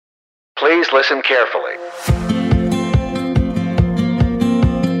Please listen carefully.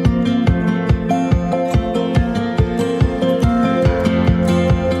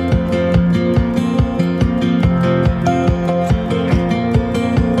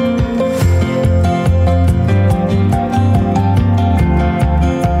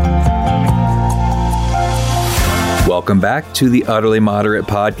 Welcome back to the Utterly Moderate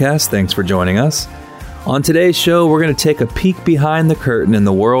Podcast. Thanks for joining us. On today's show, we're going to take a peek behind the curtain in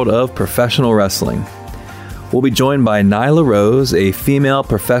the world of professional wrestling. We'll be joined by Nyla Rose, a female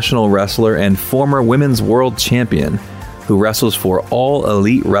professional wrestler and former women's world champion who wrestles for All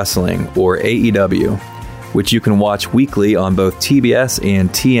Elite Wrestling, or AEW, which you can watch weekly on both TBS and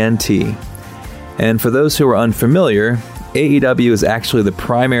TNT. And for those who are unfamiliar, AEW is actually the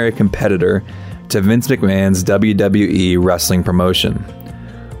primary competitor to Vince McMahon's WWE wrestling promotion.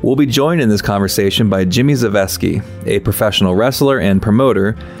 We'll be joined in this conversation by Jimmy Zaveski, a professional wrestler and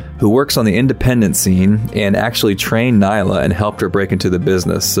promoter who works on the independent scene and actually trained Nyla and helped her break into the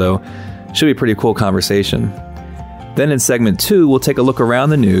business, so should be a pretty cool conversation. Then in segment 2, we'll take a look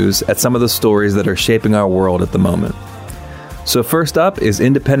around the news at some of the stories that are shaping our world at the moment. So first up is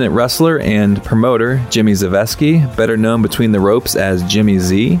independent wrestler and promoter Jimmy Zaveski, better known between the ropes as Jimmy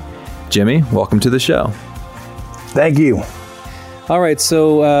Z. Jimmy, welcome to the show. Thank you. All right,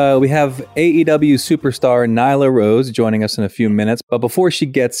 so we have AEW superstar Nyla Rose joining us in a few minutes. But before she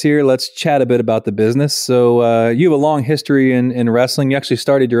gets here, let's chat a bit about the business. So you have a long history in wrestling. You actually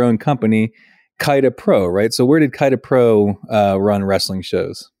started your own company, Kaita Pro, right? So where did Kaita Pro run wrestling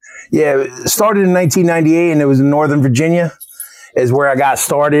shows? Yeah, it started in 1998, and it was in Northern Virginia is where I got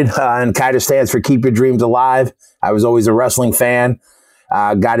started. And Kaita stands for Keep Your Dreams Alive. I was always a wrestling fan.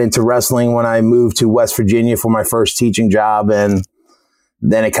 Got into wrestling when I moved to West Virginia for my first teaching job, and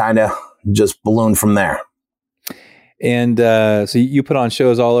then it kind of just ballooned from there. And so you put on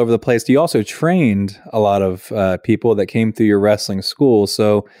shows all over the place. You also trained a lot of people that came through your wrestling school.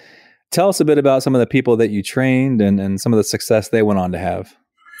 So tell us a bit about some of the people that you trained and some of the success they went on to have.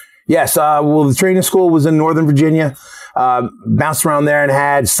 Yes, well, the training school was in Northern Virginia. Bounced around there and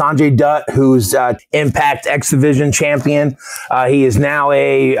had Sanjay Dutt, who's Impact X Division champion. He is now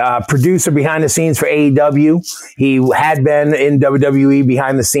a producer behind the scenes for AEW. He had been in WWE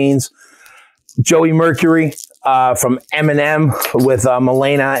behind the scenes. Joey Mercury from Eminem with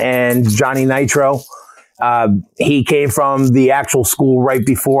Milena and Johnny Nitro. He came from the actual school right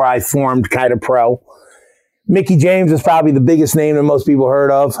before I formed Kaita Pro. Mickie James is probably the biggest name that most people heard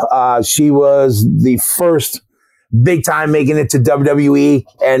of. She was the first big time making it to WWE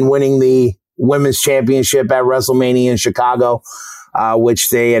and winning the women's championship at WrestleMania in Chicago, which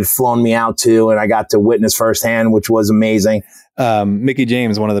they had flown me out to, and I got to witness firsthand, which was amazing. Mickie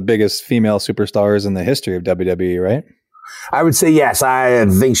James, one of the biggest female superstars in the history of WWE, right? I would say yes. I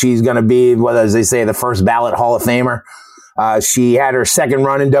think she's going to be, well, as they say, the first ballot Hall of Famer. She had her second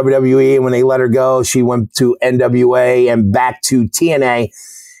run in WWE, and when they let her go, she went to NWA and back to TNA,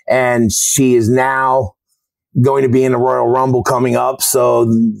 and she is now going to be in the Royal Rumble coming up. So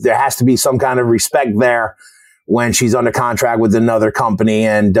there has to be some kind of respect there when she's under contract with another company,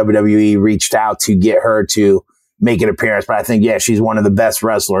 and WWE reached out to get her to make an appearance. But I think, yeah, she's one of the best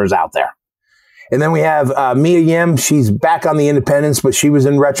wrestlers out there. And then we have Mia Yim. She's back on the independents, but she was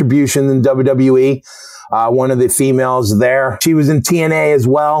in Retribution in WWE. One of the females there. She was in TNA as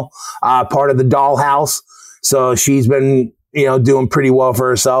well, part of the Dollhouse. So she's been, doing pretty well for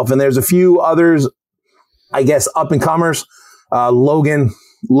herself. And there's a few others, I guess, up and comers. Logan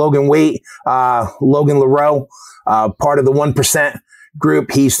Waite, Logan LaRoe, part of the 1%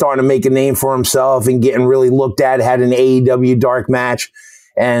 group. He's starting to make a name for himself and getting really looked at. Had an AEW dark match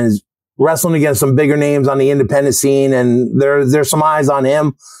and wrestling against some bigger names on the independent scene. And there's some eyes on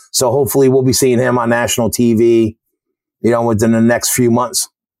him. So hopefully we'll be seeing him on national TV, within the next few months.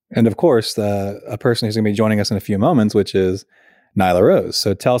 And of course, a person who's going to be joining us in a few moments, which is Nyla Rose.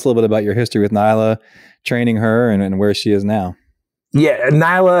 So tell us a little bit about your history with Nyla, training her, and where she is now. Yeah,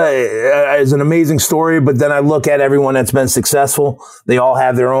 Nyla is an amazing story, but then I look at everyone that's been successful. They all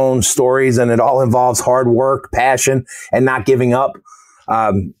have their own stories, and it all involves hard work, passion, and not giving up.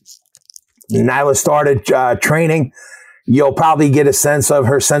 Nyla started training. You'll probably get a sense of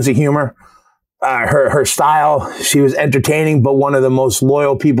her sense of humor. Her style, she was entertaining, but one of the most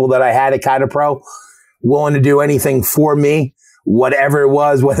loyal people that I had at Kaita Pro, willing to do anything for me, whatever it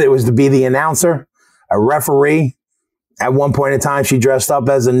was, whether it was to be the announcer, a referee. At one point in time, she dressed up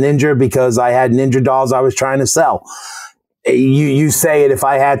as a ninja because I had ninja dolls I was trying to sell. You say it, if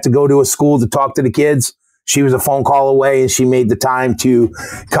I had to go to a school to talk to the kids, she was a phone call away, and she made the time to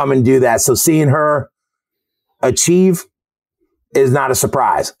come and do that. So seeing her achieve is not a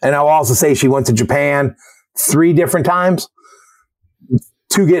surprise. And I'll also say she went to Japan 3 different times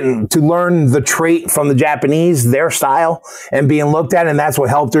to learn the trait from the Japanese, their style, and being looked at. And that's what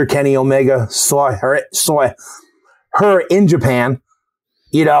helped her. Kenny Omega saw her in Japan,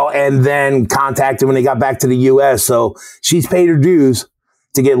 and then contacted when they got back to the U.S. So she's paid her dues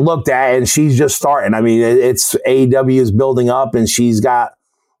to get looked at, and she's just starting. I mean, it's AEW is building up, and she's got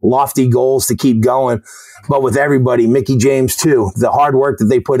lofty goals to keep going. But with everybody, Mickie James too, the hard work that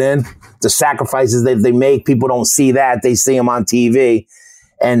they put in, the sacrifices that they make, people don't see that. They see them on TV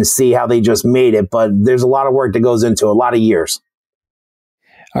and see how they just made it. But there's a lot of work that goes into it, a lot of years.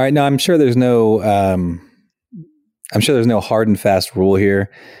 All right. Now, I'm sure there's no hard and fast rule here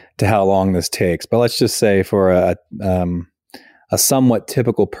to how long this takes. But let's just say for a somewhat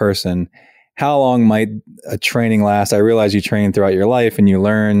typical person, how long might a training last? I realize you train throughout your life and you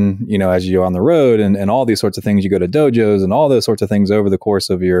learn, as you go on the road and all these sorts of things. You go to dojos and all those sorts of things over the course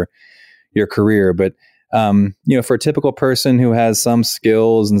of your career. But for a typical person who has some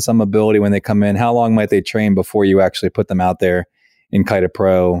skills and some ability when they come in, how long might they train before you actually put them out there in Kita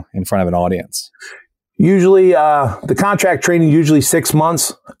Pro in front of an audience? Usually, the contract training, usually 6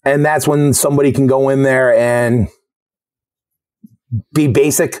 months. And that's when somebody can go in there and be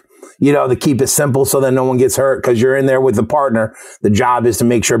basic, to keep it simple so that no one gets hurt, because you're in there with the partner. The job is to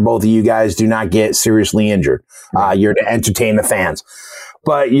make sure both of you guys do not get seriously injured. You're to entertain the fans.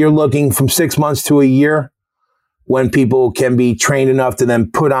 But you're looking from 6 months to a year when people can be trained enough to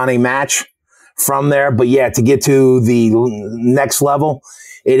then put on a match from there. But yeah, to get to the next level,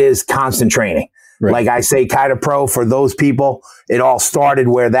 it is constant training. Right. Like I say, Kita Pro, for those people, it all started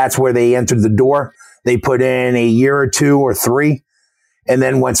where that's where they entered the door. They put in a year or 2 or 3 and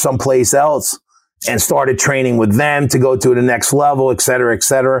then went someplace else and started training with them to go to the next level, et cetera, et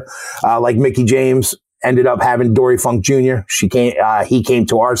cetera. Like Mickie James ended up having Dory Funk Jr. He came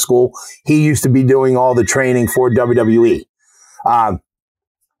to our school. He used to be doing all the training for WWE,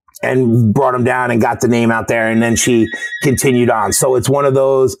 and brought him down and got the name out there. And then she continued on. So it's one of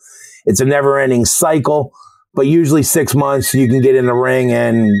those, it's a never ending cycle, but usually 6 months you can get in the ring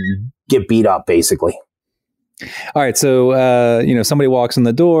and get beat up basically. All right. So, somebody walks in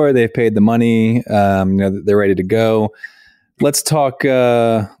the door, they've paid the money, they're ready to go. Let's talk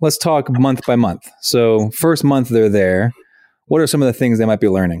month by month. So first month they're there. What are some of the things they might be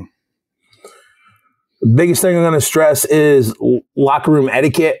learning? The biggest thing I'm going to stress is locker room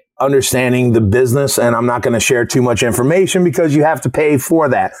etiquette, understanding the business. And I'm not going to share too much information because you have to pay for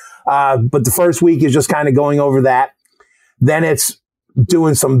that. But the first week is just kind of going over that. Then it's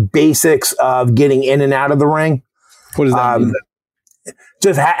doing some basics of getting in and out of the ring. What does that mean?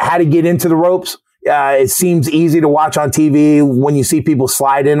 Just how to get into the ropes. It seems easy to watch on TV when you see people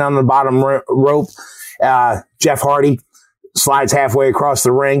slide in on the bottom rope. Jeff Hardy slides halfway across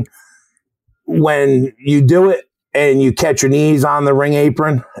the ring. When you do it and you catch your knees on the ring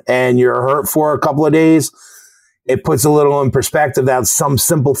apron and you're hurt for a couple of days, it puts a little in perspective that some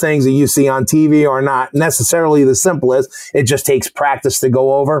simple things that you see on TV are not necessarily the simplest. It just takes practice to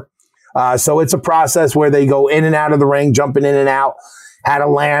go over. So it's a process where they go in and out of the ring, jumping in and out, how to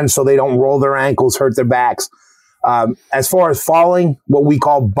land so they don't roll their ankles, hurt their backs. As far as falling, what we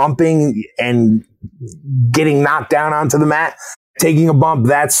call bumping and getting knocked down onto the mat, taking a bump,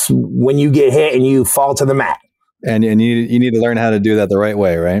 that's when you get hit and you fall to the mat. And you need to learn how to do that the right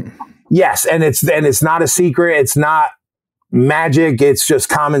way, right? Yes, and it's not a secret. It's not magic. It's just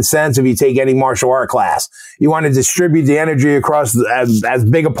common sense. If you take any martial art class, you want to distribute the energy across as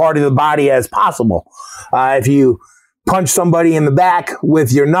big a part of the body as possible. If you punch somebody in the back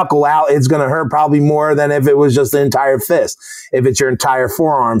with your knuckle out, it's going to hurt probably more than if it was just the entire fist, if it's your entire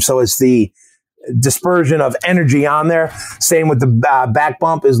forearm. So it's the dispersion of energy on there. Same with the back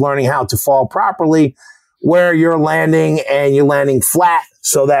bump, is learning how to fall properly, where you're landing and you're landing flat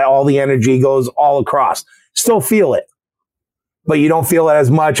so that all the energy goes all across. Still feel it, but you don't feel it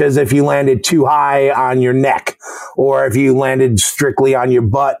as much as if you landed too high on your neck or if you landed strictly on your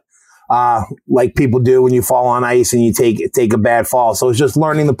butt, like people do when you fall on ice and you take a bad fall. So it's just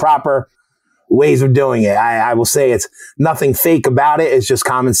learning the proper ways of doing it. I will say it's nothing fake about it. It's just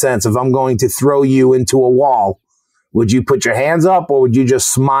common sense. If I'm going to throw you into a wall, would you put your hands up or would you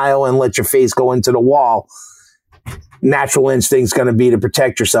just smile and let your face go into the wall? Natural instinct is going to be to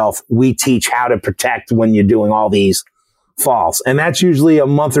protect yourself. We teach how to protect when you're doing all these falls. And that's usually a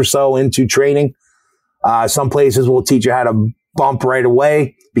month or so into training. Some places will teach you how to bump right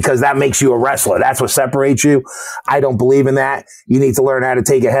away because that makes you a wrestler. That's what separates you. I don't believe in that. You need to learn how to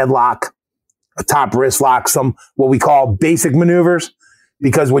take a headlock, a top wrist lock, some what we call basic maneuvers.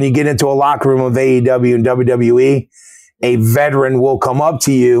 Because when you get into a locker room of AEW and WWE, a veteran will come up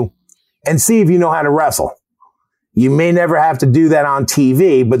to you and see if you know how to wrestle. You may never have to do that on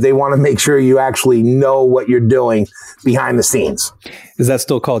TV, but they want to make sure you actually know what you're doing behind the scenes. Is that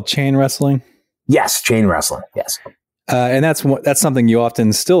still called chain wrestling? Yes, chain wrestling. Yes. And that's something you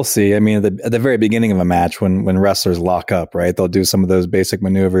often still see. I mean, at the very beginning of a match, when wrestlers lock up, right? They'll do some of those basic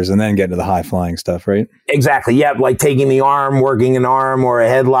maneuvers and then get into the high flying stuff, right? Exactly. Yep. Like taking the arm, working an arm or a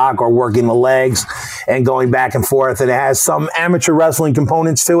headlock or working the legs and going back and forth. And it has some amateur wrestling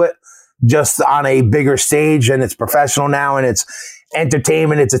components to it, just on a bigger stage, and it's professional now and it's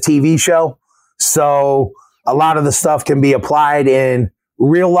entertainment. It's a TV show. So a lot of the stuff can be applied in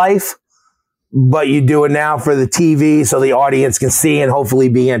real life, but you do it now for the TV so the audience can see and hopefully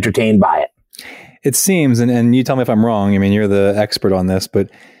be entertained by it. It seems, and you tell me if I'm wrong, I mean, you're the expert on this, but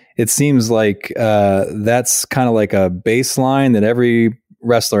it seems like that's kind of like a baseline that every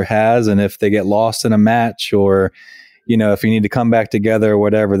wrestler has. And if they get lost in a match, or, you know, if you need to come back together or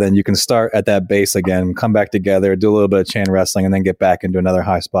whatever, then you can start at that base again, come back together, do a little bit of chain wrestling, and then get back into another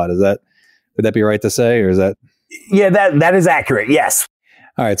high spot. Would that be right to say, or is that? Yeah, that is accurate. Yes.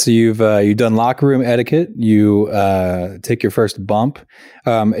 All right, so you've done locker room etiquette. You take your first bump.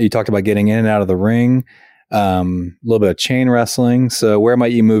 You talked about getting in and out of the ring. A little bit of chain wrestling. So where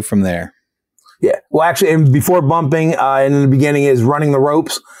might you move from there? Yeah, well, actually, and before bumping, and in the beginning is running the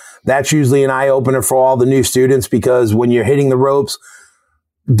ropes. That's usually an eye opener for all the new students, because when you're hitting the ropes,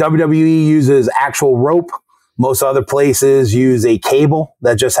 WWE uses actual rope. Most other places use a cable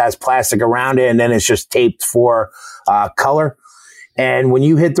that just has plastic around it, and then it's just taped for color. And when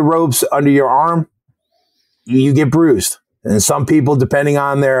you hit the ropes under your arm, you get bruised. And some people, depending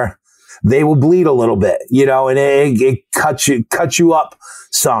on they will bleed a little bit, you know, and it cuts you up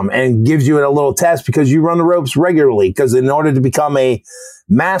some and gives you a little test, because you run the ropes regularly. Because in order to become a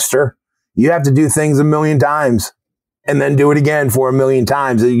master, you have to do things 1,000,000 times and then do it again for 1,000,000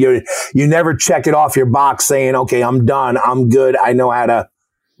 times. You never check it off your box saying, okay, I'm done. I'm good. I know how to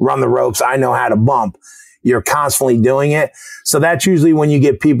run the ropes. I know how to bump. You're constantly doing it. So that's usually when you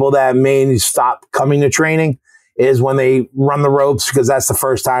get people that may stop coming to training, is when they run the ropes, because that's the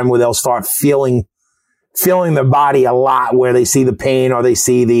first time where they'll start feeling their body a lot, where they see the pain or they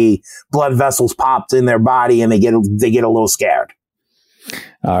see the blood vessels popped in their body and they get a little scared.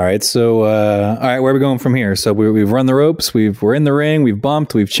 All right. So, all right, where are we going from here? So we've run the ropes. We're in the ring. We've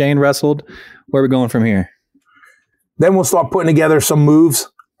bumped. We've chain wrestled. Where are we going from here? Then we'll start putting together some moves.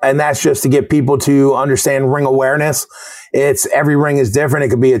 And that's just to get people to understand ring awareness. Every ring is different. It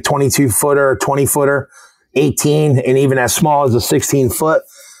could be a 22-footer, 20-footer, 18, and even as small as a 16-foot.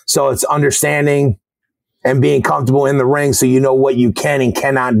 So it's understanding and being comfortable in the ring, so you know what you can and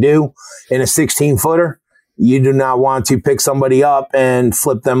cannot do. In a 16-footer, you do not want to pick somebody up and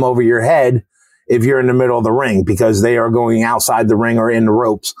flip them over your head if you're in the middle of the ring, because they are going outside the ring or in the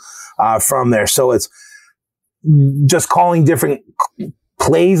ropes from there. So it's just calling different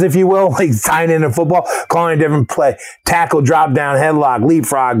plays, if you will, like tying into football, calling a different play, tackle, drop down, headlock,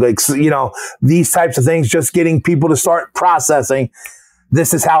 leapfrog, like, you know, these types of things, just getting people to start processing.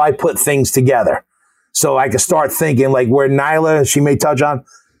 This is how I put things together. So I can start thinking, like where Nyla, she may touch on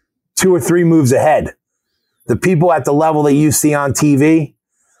 2 or 3 moves ahead. The people at the level that you see on TV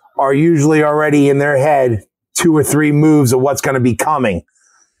are usually already in their head 2 or 3 moves of what's going to be coming.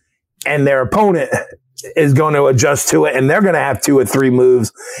 And their opponent is going to adjust to it, and they're going to have 2 or 3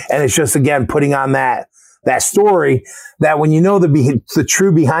 moves. And it's just, again, putting on that story that when you know the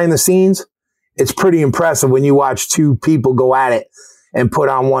true behind the scenes, it's pretty impressive when you watch 2 people go at it and put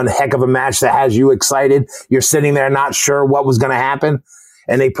on one heck of a match that has you excited. You're sitting there not sure what was going to happen,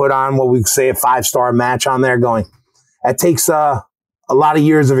 and they put on what we say a 5-star match on there going. That takes a lot of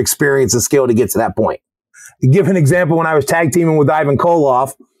years of experience and skill to get to that point. To give an example, when I was tag teaming with Ivan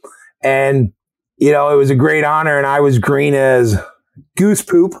Koloff, and you know, it was a great honor, and I was green as goose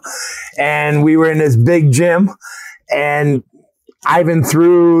poop, and we were in this big gym, and Ivan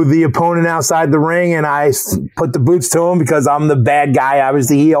threw the opponent outside the ring, and I put the boots to him because I'm the bad guy. I was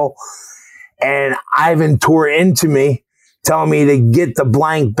the heel, and Ivan tore into me, telling me to get the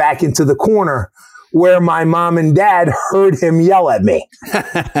blank back into the corner, where my mom and dad heard him yell at me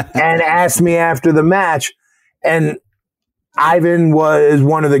and asked me after the match. And Ivan was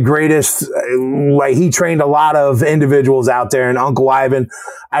one of the greatest. Like, he trained a lot of individuals out there, and Uncle Ivan,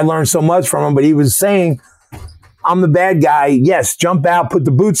 I learned so much from him, but he was saying, I'm the bad guy. Yes, jump out, put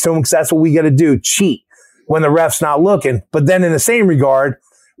the boots to him, because that's what we got to do. Cheat when the ref's not looking. But then in the same regard,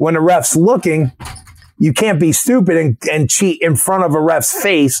 when the ref's looking, you can't be stupid and cheat in front of a ref's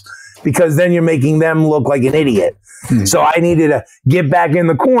face, because then you're making them look like an idiot. So I needed to get back in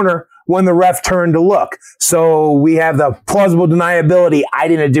the corner when the ref turned to look. So we have the plausible deniability. I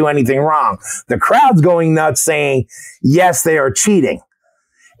didn't do anything wrong. The crowd's going nuts saying, yes, they are cheating.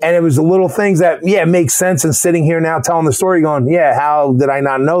 And it was the little things that, yeah, make sense. And sitting here now telling the story going, yeah, how did I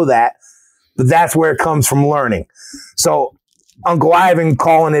not know that? But that's where it comes from learning. So Uncle Ivan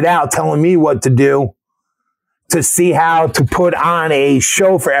calling it out, telling me what to do to see how to put on a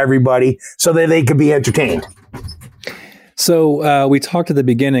show for everybody so that they could be entertained. So we talked at the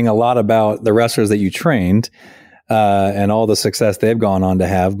beginning a lot about the wrestlers that you trained and all the success they've gone on to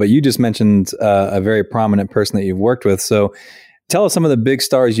have. But you just mentioned a very prominent person that you've worked with. So tell us some of the big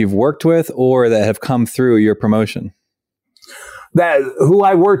stars you've worked with or that have come through your promotion. That who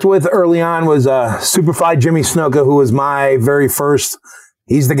I worked with early on was Superfly Jimmy Snuka, who was my very first.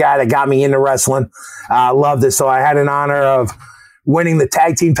 He's the guy that got me into wrestling. I loved it. So I had an honor of winning the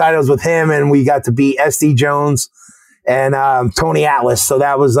tag team titles with him, and we got to beat SD Jones and Tony Atlas. So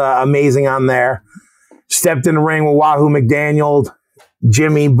that was amazing on there. Stepped in the ring with Wahoo McDaniel,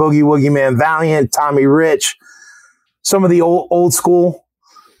 Jimmy Boogie Woogie Man Valiant, Tommy Rich, some of the old school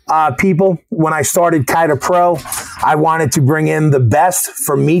people. When I started Kaiser Pro, I wanted to bring in the best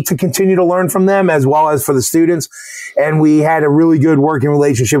for me to continue to learn from them as well as for the students. And we had a really good working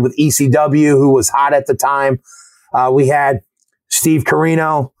relationship with ECW, who was hot at the time. We had Steve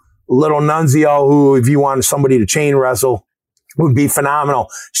Carino, Little Nunzio, who, if you wanted somebody to chain wrestle, would be phenomenal.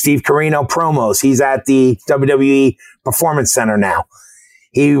 Steve Carino promos. He's at the WWE Performance Center now.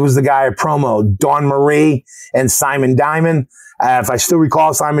 He was the guy at promo. Dawn Marie and Simon Diamond. If I still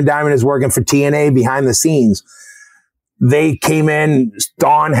recall, Simon Diamond is working for TNA behind the scenes. They came in.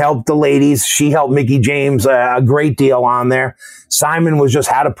 Dawn helped the ladies. She helped Mickie James a great deal on there. Simon was just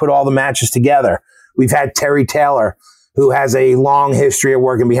how to put all the matches together. We've had Terry Taylor, who has a long history of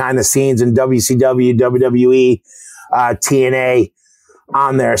working behind the scenes in WCW, WWE, TNA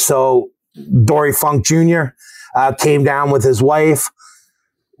on there. So Dory Funk Jr. Came down with his wife.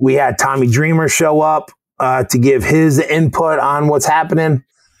 We had Tommy Dreamer show up to give his input on what's happening.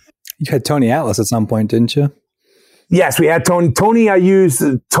 You had Tony Atlas at some point, didn't you? Yes, we had Tony. Tony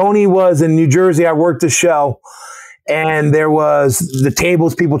was in New Jersey. I worked the show, and there was the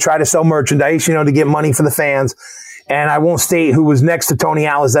tables. People try to sell merchandise, to get money for the fans. And I won't state who was next to Tony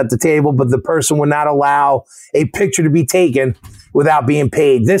Atlas at the table, but the person would not allow a picture to be taken without being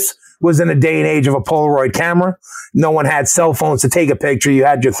paid. This was in a day and age of a Polaroid camera. No one had cell phones to take a picture. You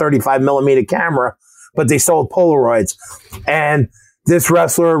had your 35 millimeter camera, but they sold Polaroids. And this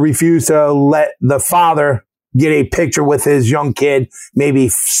wrestler refused to let the father get a picture with his young kid, maybe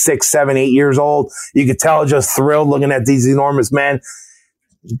 6, 7, 8 years old. You could tell just thrilled looking at these enormous men.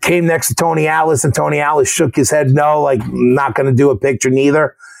 Came next to Tony Atlas, and Tony Atlas shook his head no, like, not going to do a picture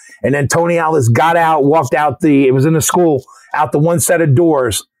neither. And then Tony Atlas got out, walked out it was in the school, out the one set of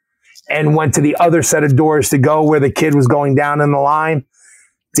doors, and went to the other set of doors to go where the kid was going down in the line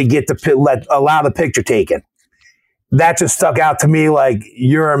to get allow the picture taken. That just stuck out to me like,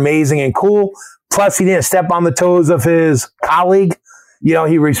 you're amazing and cool. Plus, he didn't step on the toes of his colleague.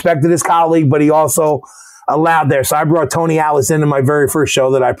 He respected his colleague, but he also allowed there. So I brought Tony Atlas into my very first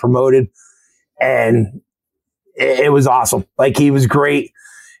show that I promoted, and it was awesome. Like, he was great.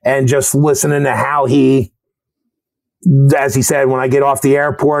 And just listening to how he, as he said, when I get off the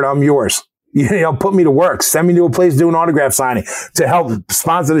airport, I'm yours. Put me to work. Send me to a place to do an autograph signing to help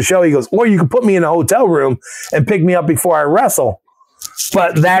sponsor the show. He goes, or you can put me in a hotel room and pick me up before I wrestle.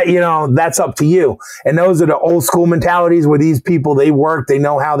 But that, that's up to you. And those are the old school mentalities where these people, they work, they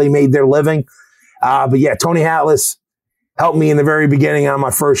know how they made their living. But yeah, Tony Atlas helped me in the very beginning on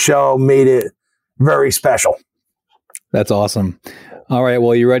my first show, made it very special. That's awesome. All right.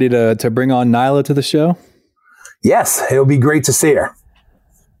 Well, you ready to bring on Nyla to the show? Yes, it'll be great to see her.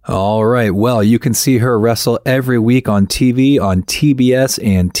 All right. Well, you can see her wrestle every week on TV, on TBS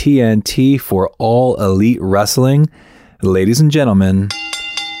and TNT for All Elite Wrestling. Ladies and gentlemen,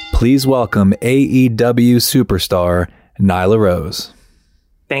 please welcome AEW superstar Nyla Rose.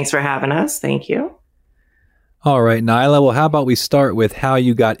 Thanks for having us. Thank you. All right, Nyla. Well, how about we start with how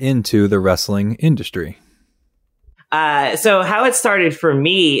you got into the wrestling industry? So how it started for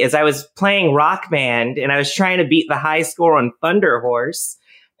me is I was playing Rock Band and I was trying to beat the high score on Thunder Horse.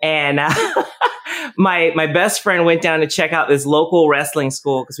 And my best friend went down to check out this local wrestling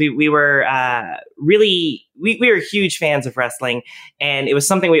school because we were we were huge fans of wrestling, and it was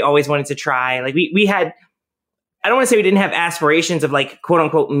something we always wanted to try. Like we had, I don't want to say we didn't have aspirations of like quote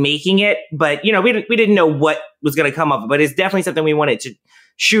unquote making it, but we didn't know what was going to come of it. But it's definitely something we wanted to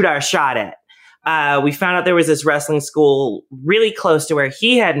shoot our shot at. we found out there was this wrestling school really close to where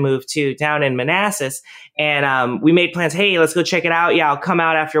he had moved to down in Manassas. And we made plans. Hey, let's go check it out. Yeah, I'll come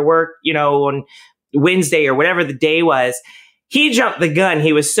out after work, on Wednesday or whatever the day was. He jumped the gun.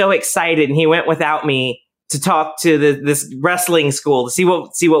 He was so excited, and he went without me to talk to this wrestling school to see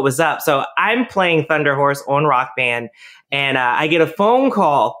what was up. So I'm playing Thunder Horse on Rock Band, and I get a phone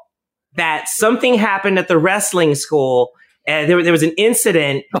call that something happened at the wrestling school. And there was an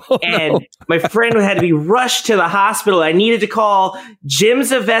incident, and my friend had to be rushed to the hospital. I needed to call Jim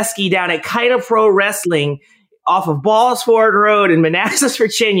Zaveski down at Kaita Pro Wrestling off of Balls Ford Road in Manassas,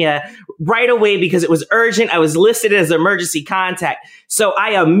 Virginia, right away because it was urgent. I was listed as emergency contact. So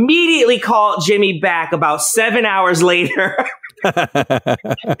I immediately called Jimmy back about 7 hours later.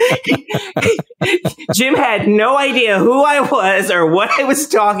 Jim had no idea who I was or what I was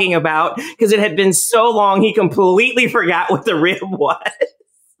talking about because it had been so long he completely forgot what the rib was.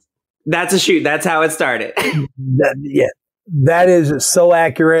 That's a shoot. That's how it started. That is so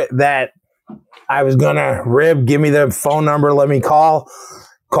accurate that I was gonna rib. Give me the phone number. Let me call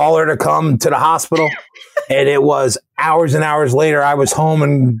her to come to the hospital. And it was hours and hours later. I was home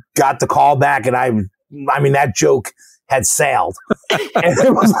and got the call back, and I mean that joke had sailed. And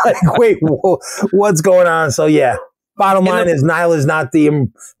it was like, wait, what's going on? So yeah, bottom line is Nyla is not the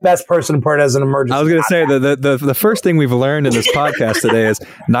best person to put as an emergency. I was going to say the first thing we've learned in this podcast today is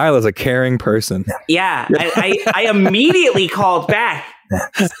Nyla is a caring person. Yeah, I immediately called back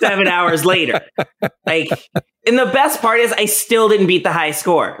 7 hours later. Like, and the best part is I still didn't beat the high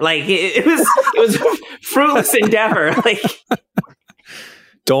score. Like it was a fruitless endeavor. Like.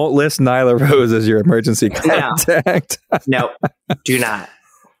 Don't list Nyla Rose as your emergency contact. No, do not.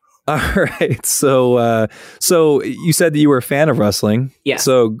 All right. So you said that you were a fan of wrestling. Yeah.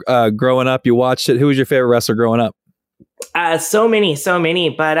 So growing up, you watched it. Who was your favorite wrestler growing up? So many.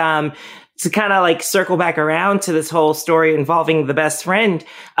 But to kind of like circle back around to this whole story involving the best friend,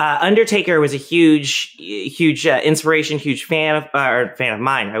 Undertaker was a huge inspiration, huge fan of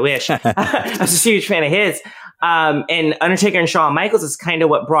mine. I wish I was a huge fan of his. And Undertaker and Shawn Michaels is kind of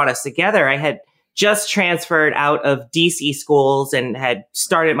what brought us together. I had just transferred out of DC schools and had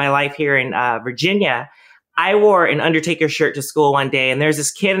started my life here in Virginia. I wore an Undertaker shirt to school one day, and there's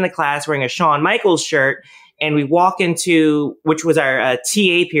this kid in the class wearing a Shawn Michaels shirt. And we walk into, which was our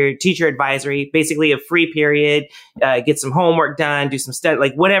TA period, teacher advisory, basically a free period, get some homework done, do some study,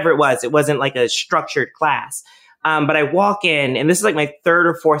 like whatever it was. It wasn't like a structured class. But I walk in, and this is like my third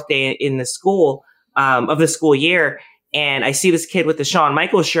or fourth day in the school, of the school year. And I see this kid with the Shawn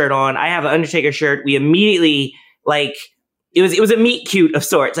Michaels shirt on. I have an Undertaker shirt. We immediately it was a meet cute of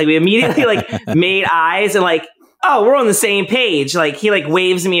sorts. Like we immediately made eyes and oh, we're on the same page. Like he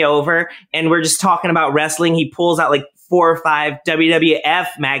waves me over and we're just talking about wrestling. He pulls out 4 or 5 WWF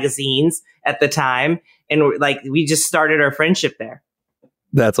magazines at the time. And we just started our friendship there.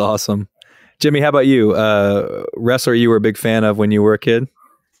 That's awesome. Jimmy, how about you? Wrestler you were a big fan of when you were a kid?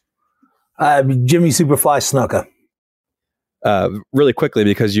 Jimmy Superfly Snuka. Really quickly,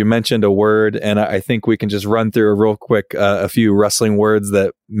 because you mentioned a word, and I think we can just run through real quick a few wrestling words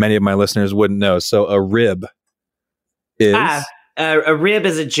that many of my listeners wouldn't know. So a rib is... a rib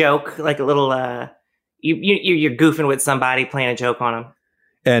is a joke, like a little... you're goofing with somebody, playing a joke on them.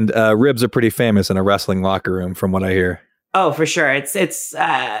 And ribs are pretty famous in a wrestling locker room, from what I hear. Oh, for sure. It's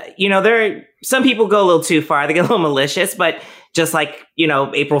some people go a little too far. They get a little malicious, but just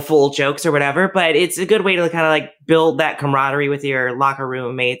April Fool jokes or whatever. But it's a good way to kind of build that camaraderie with your locker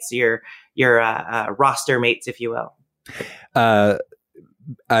room mates, your roster mates, if you will.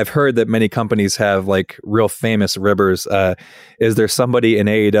 I've heard that many companies have real famous ribbers. Is there somebody in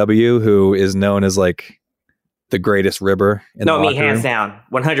AEW who is known as the greatest ribber? No, me, hands down,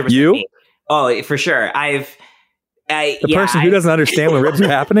 100%. You? Me. Oh, for sure. The person who doesn't understand when ribs are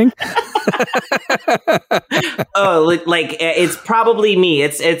happening. It's probably me.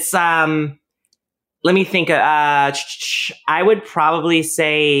 It's let me think. I would probably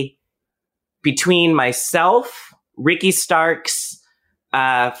say between myself, Ricky Starks,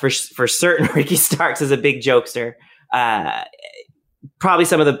 for certain. Ricky Starks is a big jokester. Probably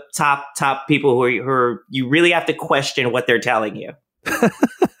some of the top people who are you really have to question what they're telling you.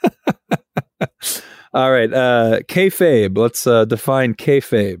 All right, kayfabe. Let's define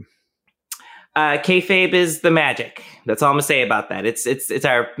kayfabe. Kayfabe is the magic. That's all I'm gonna say about that. It's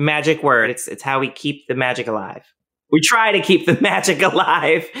our magic word. It's how we keep the magic alive. We try to keep the magic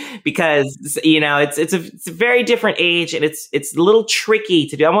alive because it's a very different age and it's a little tricky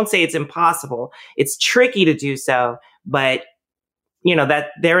to do. I won't say it's impossible. It's tricky to do so, but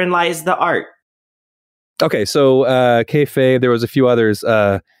that therein lies the art. Okay, so kayfabe. There was a few others.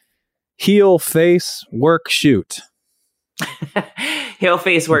 Heel, face, work, shoot. Heel,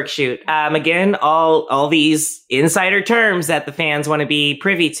 face, work, shoot. Again, all these insider terms that the fans want to be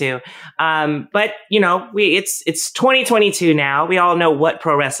privy to. But it's 2022 now. We all know what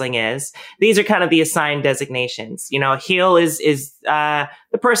pro wrestling is. These are kind of the assigned designations. Heel is the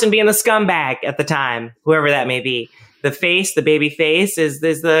person being the scumbag at the time, whoever that may be. The face, the baby face, is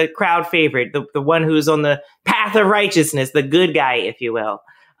the crowd favorite, the one who's on the path of righteousness, the good guy, if you will.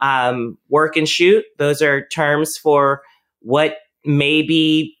 Work and shoot, those are terms for what may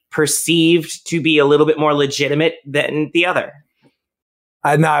be perceived to be a little bit more legitimate than the other.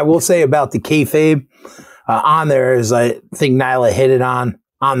 Now, I will say about the kayfabe on there is, I think Nyla hit it on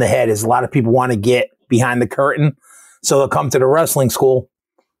the head, is a lot of people want to get behind the curtain. So they'll come to the wrestling school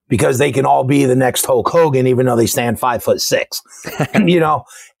because they can all be the next Hulk Hogan, even though they stand 5'6",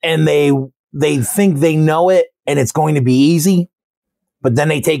 and they think they know it and it's going to be easy, but then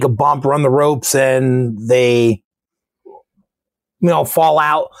they take a bump, run the ropes, and they fall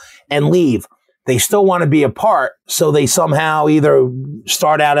out and leave. They still want to be a part, so they somehow either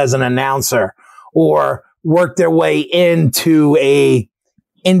start out as an announcer or work their way into a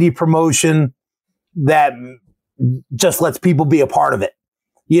indie promotion that just lets people be a part of it,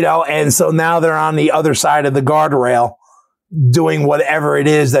 and so now they're on the other side of the guardrail doing whatever it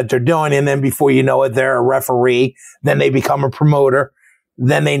is that they're doing. And then before you know it, they're a referee. Then they become a promoter.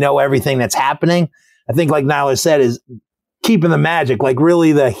 Then they know everything that's happening. I think, like Nyla said, is keeping the magic. Like,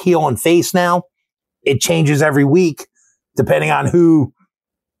 really, the heel and face now, it changes every week depending on who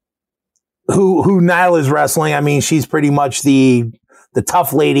Nyla's wrestling. I mean, she's pretty much the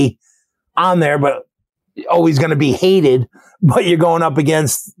tough lady on there, but always going to be hated. But you're going up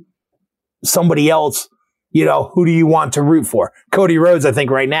against somebody else. Who do you want to root for? Cody Rhodes, I think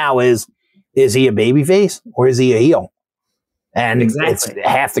right now is he a babyface or is he a heel? And It's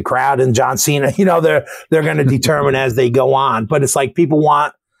half the crowd, and John Cena, they're going to determine as they go on. But it's like people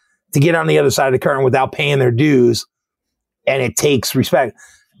want to get on the other side of the curtain without paying their dues, and it takes respect.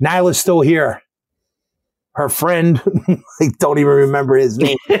 Nyla's still here. Her friend, I don't even remember his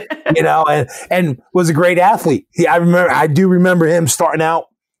name, and was a great athlete. I do remember him starting out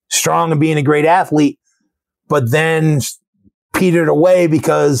strong and being a great athlete, but then petered away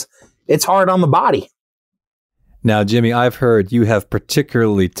because it's hard on the body. Now, Jimmy, I've heard you have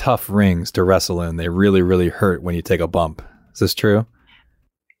particularly tough rings to wrestle in. They really, really hurt when you take a bump. Is this true?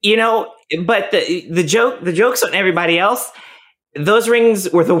 But the joke's on everybody else. Those rings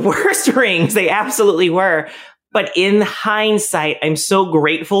were the worst rings. They absolutely were. But in hindsight, I'm so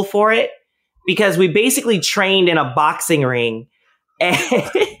grateful for it because we basically trained in a boxing ring and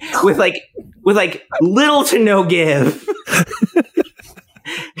with little to no give.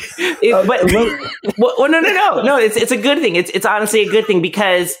 No. It's a good thing. It's honestly a good thing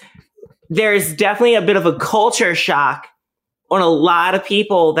because there's definitely a bit of a culture shock on a lot of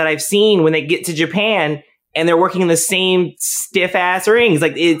people that I've seen when they get to Japan and they're working in the same stiff ass rings.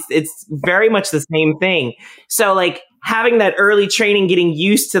 Like it's very much the same thing. So like having that early training, getting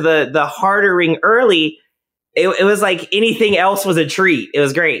used to the harder ring early, it was like anything else was a treat. It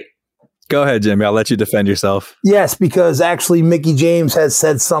was great. Go ahead, Jimmy. I'll let you defend yourself. Yes, because actually Mickie James had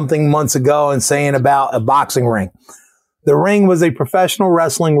said something months ago and saying about a boxing ring. The ring was a professional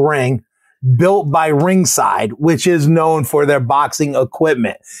wrestling ring built by Ringside, which is known for their boxing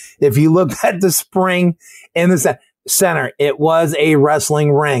equipment. If you look at the spring in the center, it was a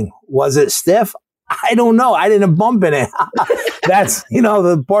wrestling ring. Was it stiff? I don't know. I didn't bump in it. That's,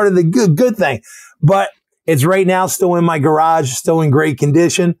 the part of the good thing. But it's right now still in my garage, still in great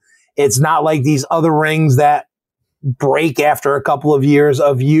condition. It's not like these other rings that break after a couple of years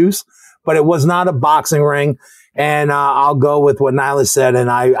of use, but it was not a boxing ring. And I'll go with what Nyla said. And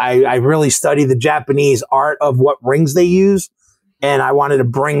I really study the Japanese art of what rings they use. And I wanted to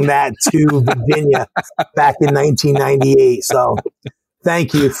bring that to Virginia back in 1998. So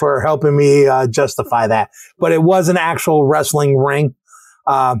thank you for helping me justify that. But it was an actual wrestling ring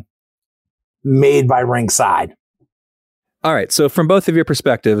made by Ringside. All right. So from both of your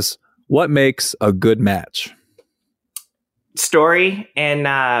perspectives, what makes a good match? Story and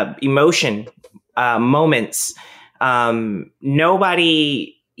emotion, moments.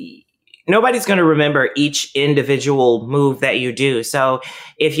 Nobody's going to remember each individual move that you do. So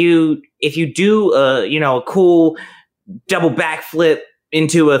if you do a cool double backflip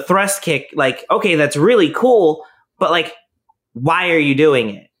into a thrust kick, like, okay, that's really cool, but like, why are you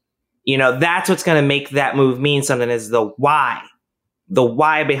doing it? That's what's going to make that move mean something, is the why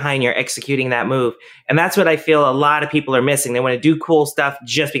behind your executing that move. And that's what I feel a lot of people are missing. They want to do cool stuff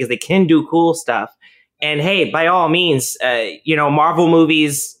just because they can do cool stuff. And hey, by all means, Marvel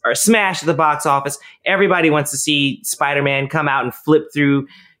movies are smashed at the box office. Everybody wants to see Spider-Man come out and flip through,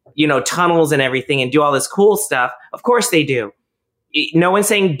 tunnels and everything and do all this cool stuff. Of course they do. No one's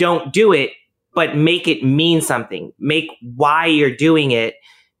saying don't do it, but make it mean something. Make why you're doing it,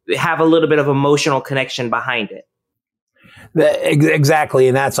 have a little bit of emotional connection behind it. Exactly.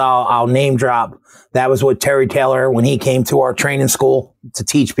 And that's I'll name drop. That was what Terry Taylor, when he came to our training school to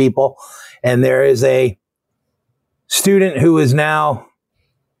teach people. And there is a student who's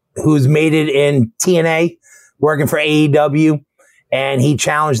made it in TNA, working for AEW. And he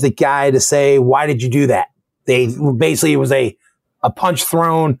challenged the guy to say, why did you do that? It was a punch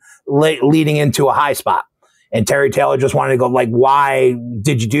thrown leading into a high spot. And Terry Taylor just wanted to go like, why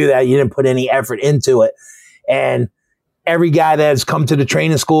did you do that? You didn't put any effort into it. And every guy that has come to the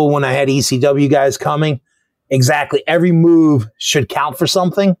training school, when I had ECW guys coming, exactly every move should count for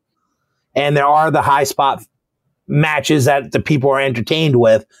something. And there are the high spot matches that the people are entertained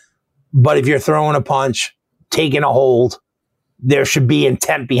with. But if you're throwing a punch, taking a hold, there should be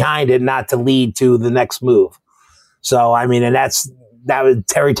intent behind it, not to lead to the next move. So, I mean, and that was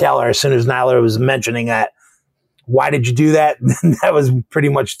Terry Taylor. As soon as Nyla was mentioning that, why did you do that? That was pretty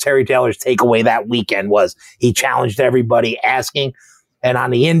much Terry Taylor's takeaway that weekend. Was he challenged everybody asking. And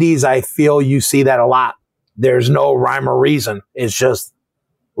on the indies, I feel you see that a lot. There's no rhyme or reason. It's just,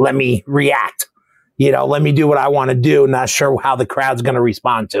 let me react. Let me do what I want to do. Not sure how the crowd's going to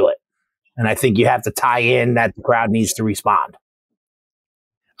respond to it. And I think you have to tie in that the crowd needs to respond.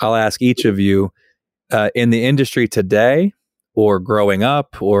 I'll ask each of you, in the industry today or growing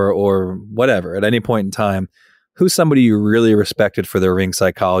up or whatever, at any point in time, who's somebody you really respected for their ring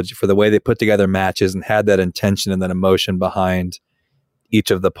psychology, for the way they put together matches and had that intention and that emotion behind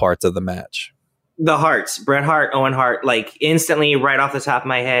each of the parts of the match? The Harts, Bret Hart, Owen Hart, like instantly right off the top of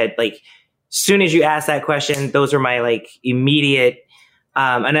my head, like soon as you ask that question, those are my like immediate.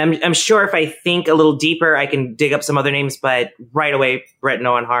 And I'm sure if I think a little deeper, I can dig up some other names, but right away, Bret and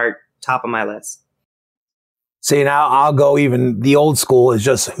Owen Hart, top of my list. See, now I'll go even the old school is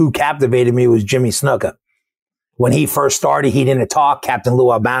just who captivated me was Jimmy Snuka. When he first started, he didn't talk. Captain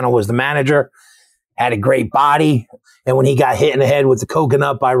Lou Albano was the manager, had a great body. And when he got hit in the head with the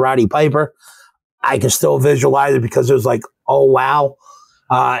coconut by Roddy Piper, I can still visualize it because it was like, oh, wow.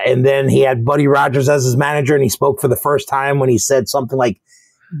 And then he had Buddy Rogers as his manager, and he spoke for the first time when he said something like,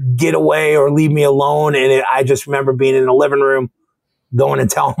 get away or leave me alone. And I just remember being in the living room, going and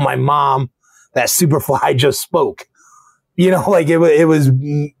telling my mom that Superfly just spoke. Like it was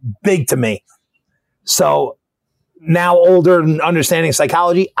big to me. So now older and understanding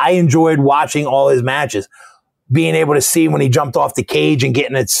psychology, I enjoyed watching all his matches. Being able to see when he jumped off the cage and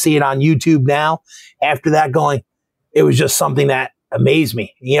getting to see it on YouTube now. After that it was just something that amazed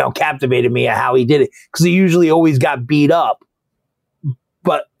me, captivated me at how he did it. Because he usually always got beat up,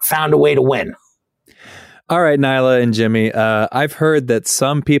 but found a way to win. All right, Nyla and Jimmy, I've heard that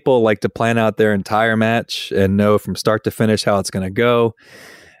some people like to plan out their entire match and know from start to finish how it's going to go.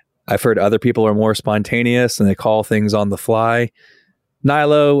 I've heard other people are more spontaneous and they call things on the fly.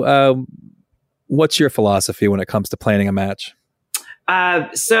 Nyla, what's your philosophy when it comes to planning a match?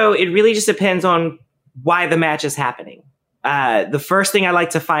 So it really just depends on why the match is happening. The first thing I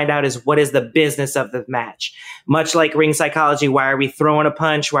like to find out is what is the business of the match. Much like ring psychology, why are we throwing a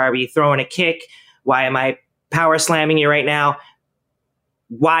punch? Why are we throwing a kick? Why am I power slamming you right now?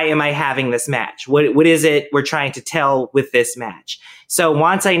 Why am I having this match? What is it we're trying to tell with this match? So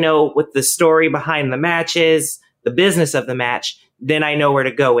once I know what the story behind the match is, the business of the match, then I know where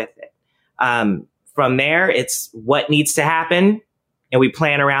to go with it. From there, it's what needs to happen, and we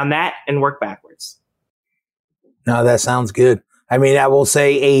plan around that and work backwards. No, that sounds good. I mean, I will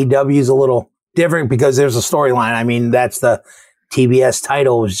say AEW is a little different because there's a storyline. I mean, that's the TBS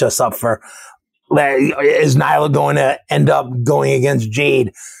title was just up for. Is Nyla going to end up going against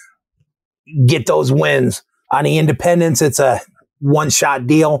Jade? Get those wins. On the independents, it's a one-shot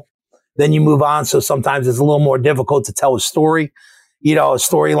deal. Then you move on. So sometimes it's a little more difficult to tell a story, a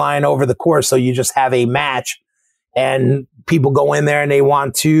storyline over the course. So you just have a match and people go in there and they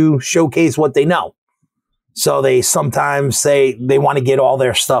want to showcase what they know. So they sometimes say they want to get all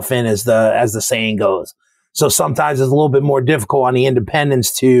their stuff in, as the saying goes. So sometimes it's a little bit more difficult on the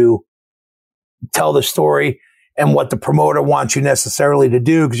independents to tell the story and what the promoter wants you necessarily to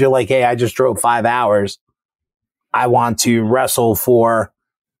do. Cause you're like, hey, I just drove 5 hours. I want to wrestle for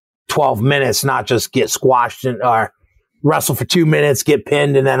 12 minutes, not just get squashed or wrestle for 2 minutes, get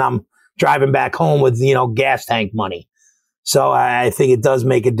pinned. And then I'm driving back home with, gas tank money. So I think it does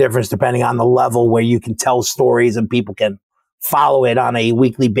make a difference depending on the level where you can tell stories and people can follow it on a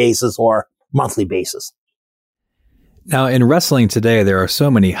weekly basis or monthly basis. Now, in wrestling today, there are so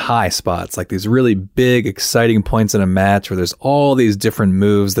many high spots, like these really big, exciting points in a match where there's all these different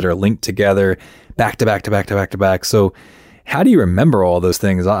moves that are linked together back to back to back to back to back. So how do you remember all those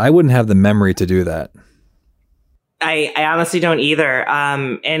things? I wouldn't have the memory to do that. I honestly don't either.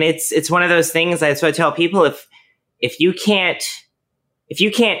 And it's one of those things. That's what I tell people. If you can't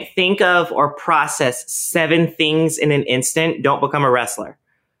think of or process 7 things in an instant, don't become a wrestler.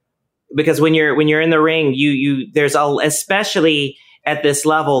 Because when you're in the ring, there's especially at this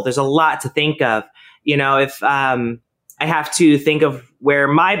level, there's a lot to think of. If I have to think of where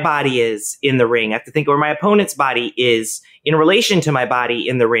my body is in the ring, I have to think of where my opponent's body is in relation to my body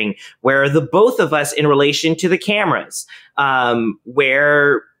in the ring. Where are the both of us in relation to the cameras?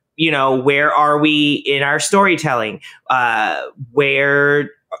 Where are we in our storytelling? Where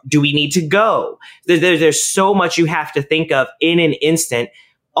do we need to go? There's so much you have to think of in an instant.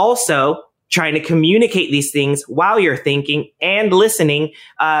 Also, trying to communicate these things while you're thinking and listening,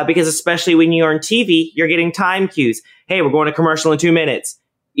 because especially when you're on TV, you're getting time cues. Hey, we're going to commercial in 2 minutes.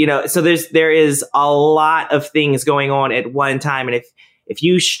 So there is a lot of things going on at one time. And if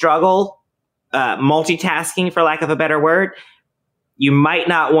you struggle multitasking, for lack of a better word, you might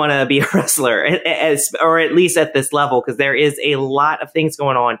not want to be a wrestler, or at least at this level, because there is a lot of things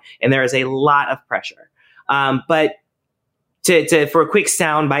going on and there is a lot of pressure. But for a quick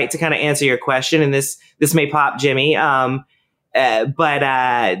sound bite to kind of answer your question, and this may pop Jimmy, but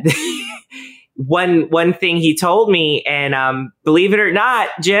one thing he told me, and believe it or not,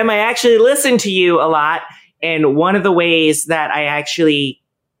 Jim, I actually listen to you a lot, and one of the ways that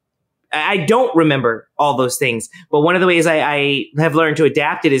I don't remember all those things, but one of the ways I have learned to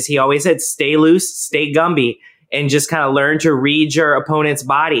adapt it is he always said, stay loose, stay Gumby, and just kind of learn to read your opponent's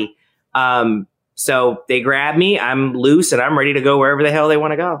body. So they grab me, I'm loose, and I'm ready to go wherever the hell they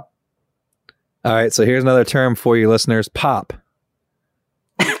want to go. All right, so here's another term for you listeners, pop.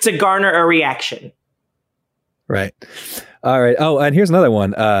 To garner a reaction. Right. All right. Oh, and here's another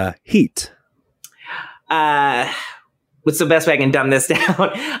one, heat. What's the best way I can dumb this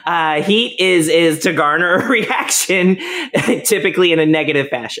down? Heat is to garner a reaction, typically in a negative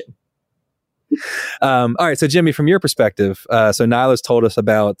fashion. All right. So Jimmy, from your perspective, so Nyla's told us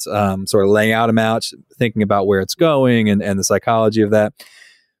about sort of laying out a match, thinking about where it's going and the psychology of that.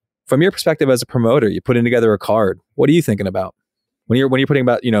 From your perspective as a promoter, you're putting together a card. What are you thinking about when you're putting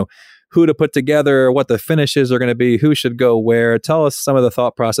about, who to put together, what the finishes are going to be, who should go where? Tell us some of the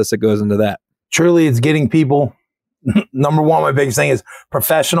thought process that goes into that. Truly, it's getting people. Number one, my biggest thing is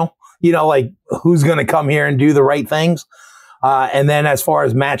professional. Like who's going to come here and do the right things. And then as far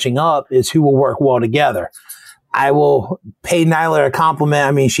as matching up is who will work well together. I will pay Nyla a compliment.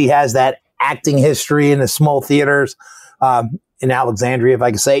 I mean, she has that acting history in the small theaters, in Alexandria, if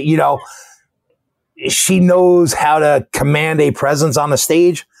I can say, she knows how to command a presence on the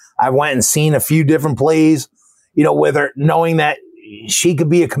stage. I went and seen a few different plays, with her, knowing that she could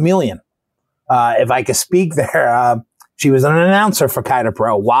be a chameleon. If I could speak there, she was an announcer for Kaida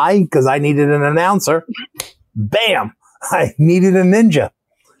Pro. Why? Because I needed an announcer. Bam! I needed a ninja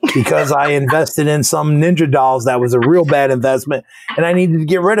because I invested in some ninja dolls. That was a real bad investment and I needed to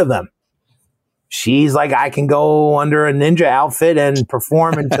get rid of them. She's like, I can go under a ninja outfit and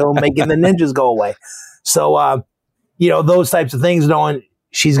perform until making the ninjas go away. So, those types of things, knowing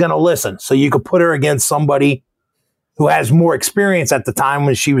she's going to listen. So you could put her against somebody who has more experience at the time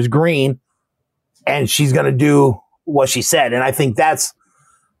when she was green, and she's going to do what she said. And I think that's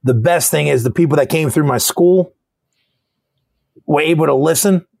the best thing is the people that came through my school were able to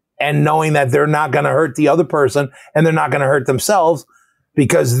listen and knowing that they're not going to hurt the other person and they're not going to hurt themselves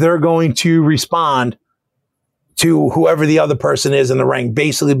because they're going to respond to whoever the other person is in the ring,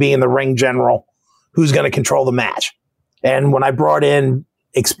 basically being the ring general who's going to control the match. And when I brought in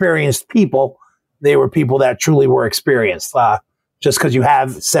experienced people, they were people that truly were experienced. Just because you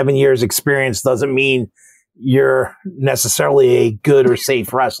have 7 years experience doesn't mean you're necessarily a good or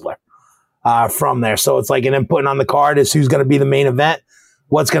safe wrestler from there. So it's like, and then putting on the card is who's going to be the main event,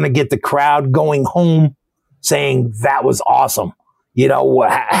 what's going to get the crowd going home saying that was awesome.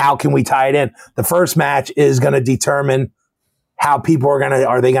 How can we tie it in? The first match is going to determine how people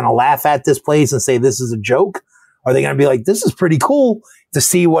are they going to laugh at this place and say this is a joke? Are they going to be like, this is pretty cool to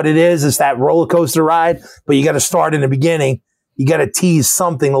see what it is? It's that roller coaster ride, but you got to start in the beginning. You got to tease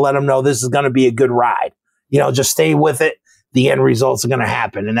something to let them know this is going to be a good ride. Just stay with it. The end results are going to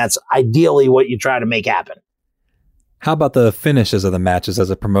happen. And that's ideally what you try to make happen. How about the finishes of the matches as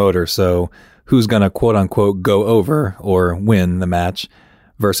a promoter? So who's going to quote unquote go over or win the match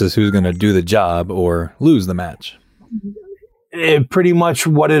versus who's going to do the job or lose the match? pretty much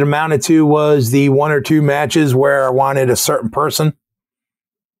what it amounted to was the 1 or 2 matches where I wanted a certain person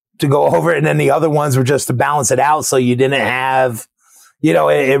to go over it, and then the other ones were just to balance it out, so you didn't have,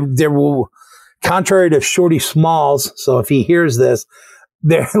 there will, contrary to Shorty Smalls. So if he hears this,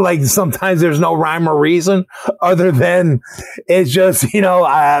 there, like, sometimes there's no rhyme or reason other than it's just,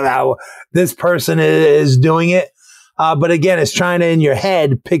 this person is doing it. But again, it's trying to, in your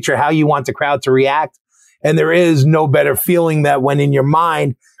head, picture how you want the crowd to react. And there is no better feeling that when in your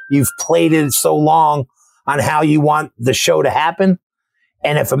mind, you've played it so long on how you want the show to happen.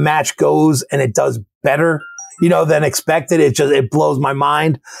 And if a match goes and it does better, than expected, it blows my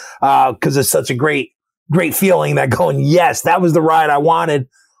mind. 'Cause it's such a great feeling that going, yes, that was the ride I wanted,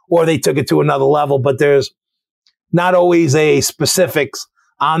 or they took it to another level. But there's not always a specifics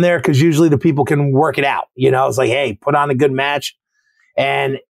on there, because usually the people can work it out. It's like, hey, put on a good match.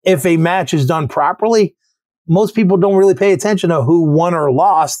 And if a match is done properly, most people don't really pay attention to who won or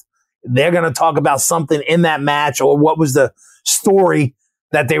lost. They're going to talk about something in that match or what was the story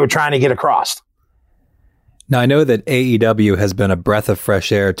that they were trying to get across. Now, I know that AEW has been a breath of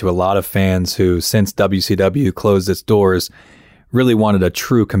fresh air to a lot of fans who, since WCW closed its doors, really wanted a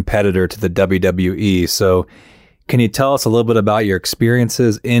true competitor to the WWE. So can you tell us a little bit about your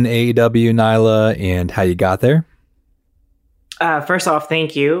experiences in AEW, Nyla, and how you got there? First off,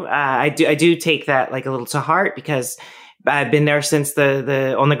 thank you. I do take that like a little to heart, because I've been there since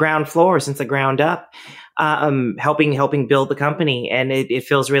the on the ground floor, since the ground up, helping build the company. And it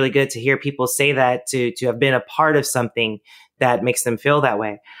feels really good to hear people say that, to have been a part of something that makes them feel that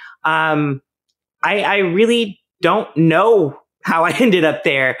way. I really don't know how I ended up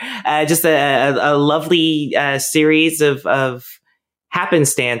there. Just a lovely series of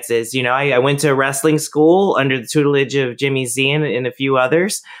happenstances. I went to wrestling school under the tutelage of Jimmy Z and a few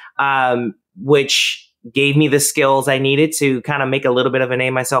others, which gave me the skills I needed to kind of make a little bit of a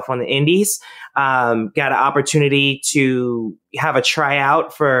name myself on the indies. Got an opportunity to have a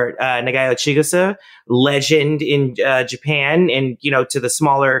tryout for Nagayo Chigusa, legend in Japan, and to the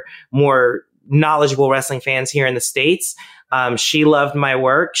smaller, more knowledgeable wrestling fans here in the States. She loved my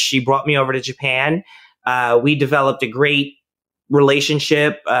work. She brought me over to Japan. We developed a great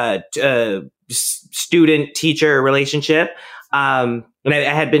relationship, student-teacher relationship. And I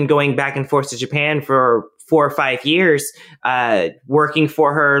had been going back and forth to Japan for 4 or 5 years, working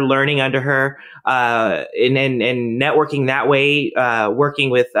for her, learning under her, and networking that way,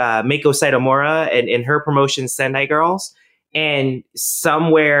 working with Meiko Saitomura and her promotion, Sendai Girls. And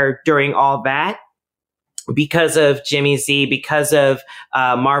somewhere during all that, because of Jimmy Z, because of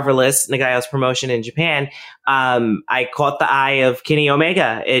Marvelous, Nagayo's promotion in Japan, I caught the eye of Kenny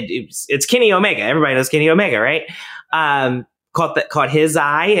Omega. It's Kenny Omega. Everybody knows Kenny Omega, right? Caught his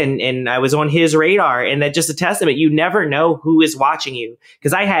eye, and I was on his radar. And that's just a testament. You never know who is watching you,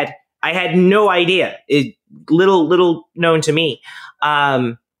 because I had no idea. Little known to me.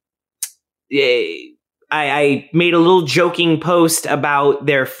 I made a little joking post about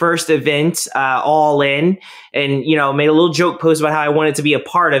their first event, All In, and, made a little joke post about how I wanted to be a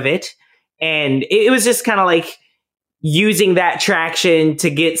part of it. And it was just kind of like using that traction to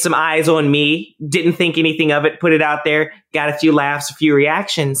get some eyes on me. Didn't think anything of it, put it out there, got a few laughs, a few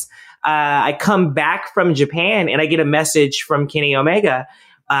reactions. I come back from Japan and I get a message from Kenny Omega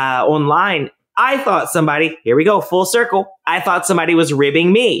online. I thought somebody, here we go, full circle. I thought somebody was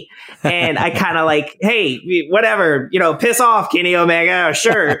ribbing me. And I kind of like, hey, whatever, piss off, Kenny Omega.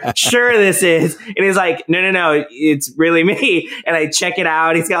 Sure this is. And he's like, no, it's really me. And I check it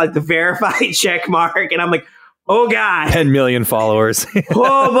out. He's got like the verified check mark. And I'm like, oh God. 10 million followers.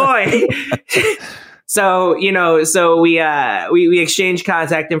 Oh boy. So, we exchange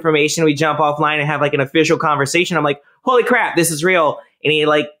contact information. We jump offline and have like an official conversation. I'm like, holy crap, this is real. And he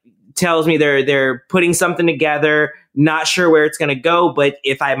like tells me they're putting something together, not sure where it's going to go, but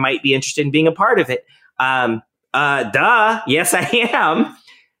if I might be interested in being a part of it. Yes, I am.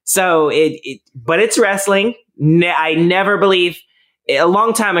 So but it's wrestling. I never believe. A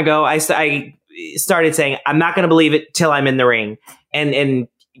long time ago, I started saying, I'm not going to believe it till I'm in the ring. And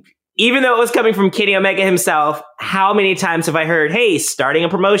even though it was coming from Kenny Omega himself, how many times have I heard, hey, starting a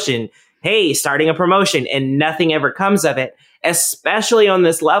promotion, and nothing ever comes of it, especially on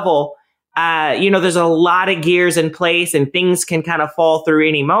this level. There's a lot of gears in place and things can kind of fall through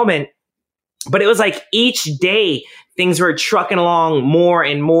any moment. But it was like each day things were trucking along more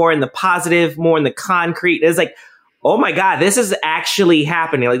and more in the positive, more in the concrete. It was like, oh my God, this is actually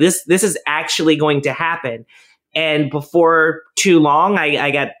happening. Like this is actually going to happen. And before too long,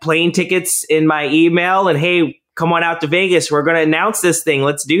 I got plane tickets in my email and, hey, come on out to Vegas. We're going to announce this thing.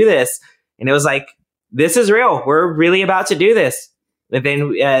 Let's do this. And it was like, this is real. We're really about to do this. And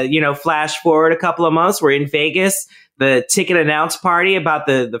then, flash forward a couple of months, we're in Vegas, the ticket announce party about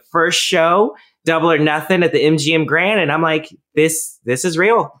the first show, Double or Nothing at the MGM Grand. And I'm like, this is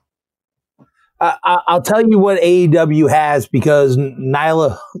real. I'll tell you what AEW has, because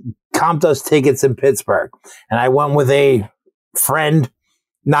Nyla comped us tickets in Pittsburgh. And I went with a friend,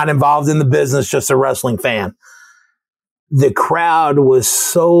 not involved in the business, just a wrestling fan. The crowd was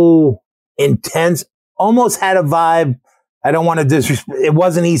so intense, almost had a vibe. I don't want to disrespect. It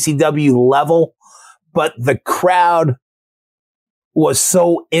wasn't ECW level, but the crowd was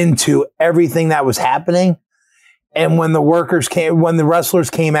so into everything that was happening. And when the wrestlers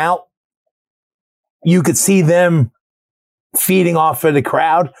came out, you could see them feeding off of the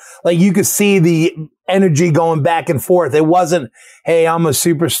crowd. Like, you could see the energy going back and forth. It wasn't, hey, I'm a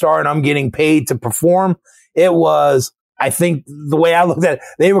superstar and I'm getting paid to perform. It was, I think the way I looked at it,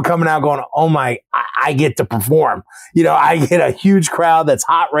 they were coming out going, oh my, I get to perform. I get a huge crowd that's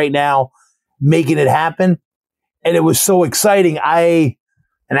hot right now making it happen. And it was so exciting. I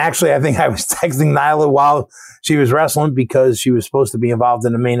think I was texting Nyla while she was wrestling, because she was supposed to be involved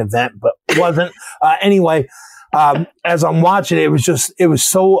in the main event, but wasn't. Anyway, as I'm watching it, it was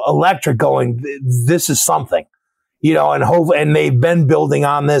so electric going, this is something, and they've been building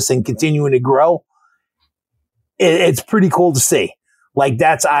on this and continuing to grow. It's pretty cool to see. Like,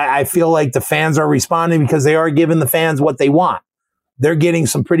 I feel like the fans are responding, because they are giving the fans what they want. They're getting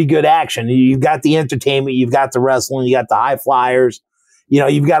some pretty good action. You've got the entertainment, you've got the wrestling, you got the high flyers,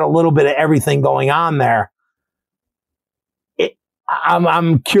 you've got a little bit of everything going on there.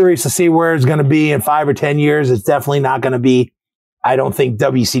 I'm curious to see where it's going to be in 5 or 10 years. It's definitely not going to be, I don't think,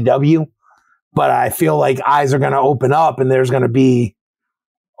 WCW, but I feel like eyes are going to open up, and there's going to be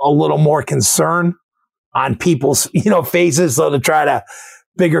a little more concern on people's, faces, so to try to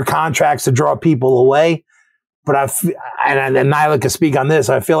bigger contracts to draw people away. But and Nyla can speak on this,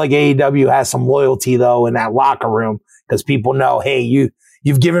 I feel like AEW has some loyalty, though, in that locker room, because people know, hey,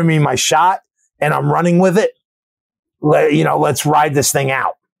 you've given me my shot and I'm running with it. Let's ride this thing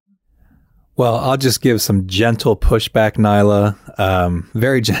out. Well, I'll just give some gentle pushback, Nyla,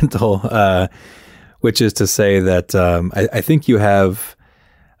 very gentle, which is to say that I think you have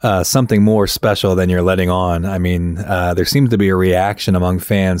something more special than you're letting on. I mean, there seems to be a reaction among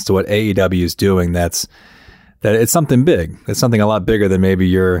fans to what AEW is doing. That it's something big. It's something a lot bigger than maybe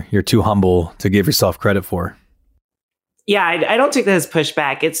you're too humble to give yourself credit for. Yeah, I don't take that as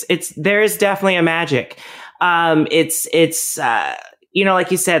pushback. There is definitely a magic. It's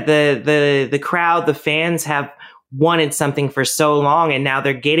like you said, the crowd, the fans have wanted something for so long, and now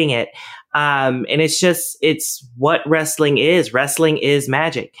they're getting it. And it's what wrestling is. Wrestling is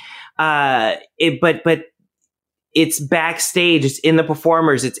magic. But it's backstage. It's in the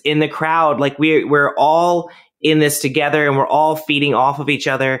performers. It's in the crowd. Like, we're all in this together, and we're all feeding off of each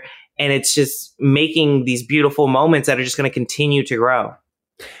other. And it's just making these beautiful moments that are just going to continue to grow.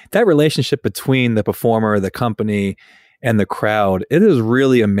 That relationship between the performer, the company, and the crowd, it is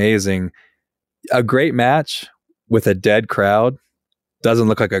really amazing. A great match with a dead crowd doesn't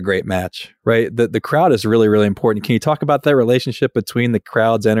look like a great match, right? The crowd is really, really important. Can you talk about that relationship between the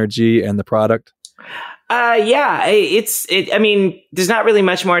crowd's energy and the product? Yeah, I mean, there's not really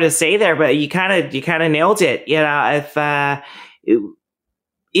much more to say there, but you kind of nailed it.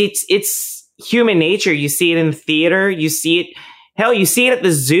 It's human nature. You see it in theater. You see it at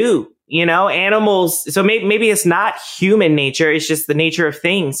the zoo. Animals. So maybe it's not human nature. It's just the nature of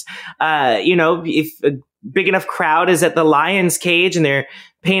things. If a big enough crowd is at the lion's cage and they're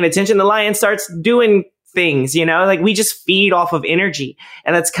paying attention, the lion starts doing things. Like, we just feed off of energy,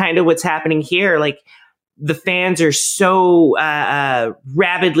 and that's kind of what's happening here. Like, the fans are so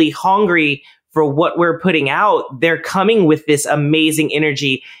rabidly hungry for what we're putting out. They're coming with this amazing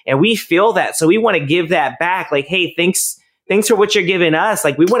energy, and we feel that. So we want to give that back. Like, hey, thanks for what you're giving us.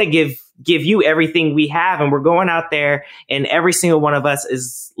 Like, we want to give you everything we have, and we're going out there, and every single one of us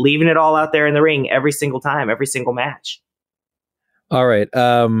is leaving it all out there in the ring every single time, every single match. All right.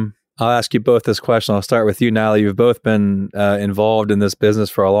 I'll ask you both this question. I'll start with you, Nyla. You've both been involved in this business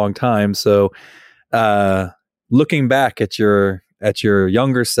for a long time. So looking back at your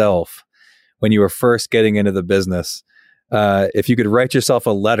younger self, when you were first getting into the business, if you could write yourself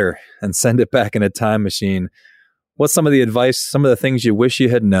a letter and send it back in a time machine, what's some of the advice, some of the things you wish you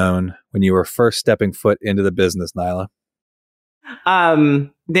had known when you were first stepping foot into the business, Nyla?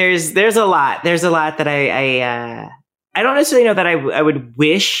 There's a lot. There's a lot that I don't necessarily know that I would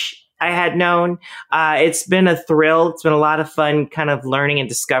wish I had known. It's been a thrill. It's been a lot of fun kind of learning and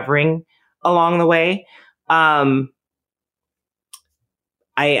discovering along the way.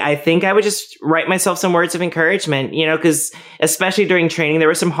 I I think I would just write myself some words of encouragement, because especially during training, there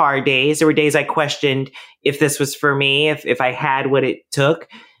were some hard days. There were days I questioned if this was for me, if I had what it took.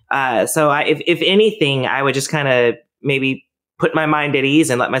 If anything, I would just kind of maybe put my mind at ease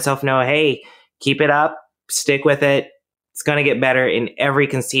and let myself know, hey, keep it up, stick with it. It's going to get better in every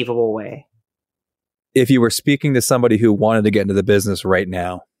conceivable way. If you were speaking to somebody who wanted to get into the business right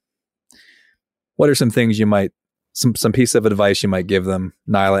now, what are some things you might, some piece of advice you might give them,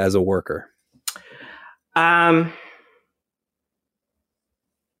 Nyla, as a worker? Mouth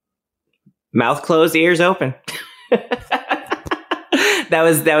closed, ears open. That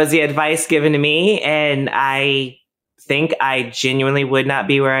was the advice given to me, and I think I genuinely would not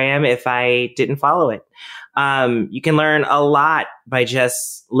be where I am if I didn't follow it. You can learn a lot by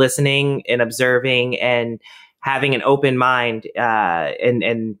just listening and observing and having an open mind,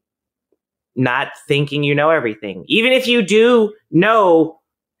 and not thinking you know everything. Even if you do know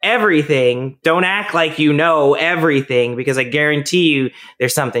everything, don't act like you know everything, because I guarantee you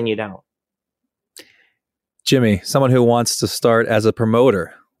there's something you don't. Jimmy, someone who wants to start as a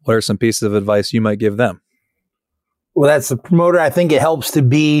promoter, what are some pieces of advice you might give them? Well, that's the promoter. I think it helps to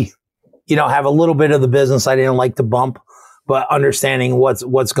be, have a little bit of the business. I didn't like to bump, but understanding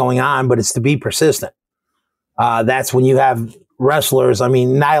what's going on, but it's to be persistent. That's when you have wrestlers. I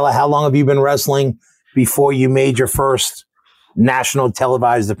mean, Nyla, how long have you been wrestling before you made your first national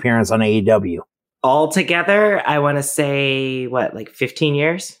televised appearance on AEW? Altogether, I want to say, 15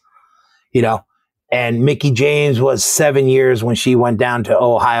 years? And Mickie James was 7 years when she went down to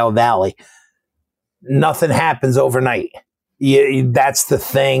Ohio Valley. Nothing happens overnight. That's the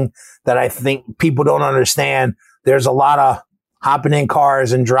thing that I think people don't understand. There's a lot of hopping in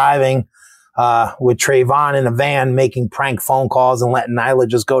cars and driving with Trayvon in a van, making prank phone calls and letting Nyla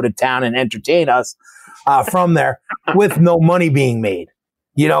just go to town and entertain us from there with no money being made.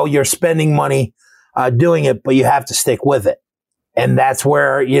 You're spending money doing it, but you have to stick with it. And that's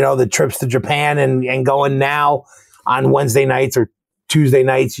where, the trips to Japan and going now on Wednesday nights or Tuesday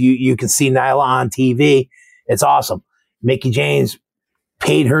nights, you can see Nyla on TV. It's awesome. Mickie James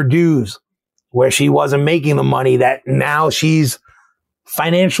paid her dues where she wasn't making the money that now she's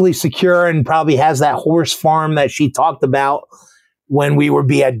financially secure and probably has that horse farm that she talked about when we would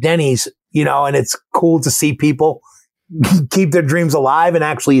be at Denny's, and it's cool to see people keep their dreams alive and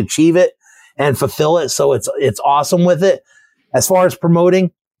actually achieve it and fulfill it. So it's awesome with it. As far as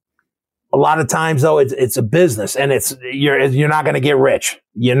promoting, a lot of times though, it's a business and you're not going to get rich.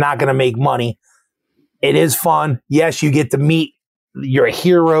 You're not going to make money. It is fun. Yes, you get to meet your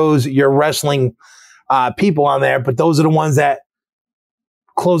heroes, your wrestling people on there, but those are the ones that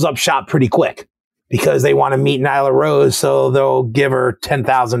close up shop pretty quick because they want to meet Nyla Rose, so they'll give her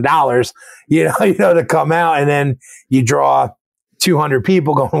 $10,000, to come out, and then you draw 200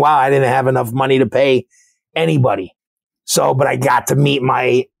 people going, wow, I didn't have enough money to pay anybody. So, but I got to meet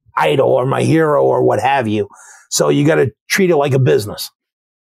my idol or my hero or what have you. So you got to treat it like a business.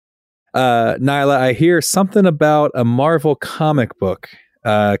 Nyla, I hear something about a Marvel comic book.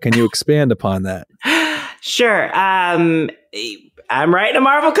 Can you expand upon that? Sure. I'm writing a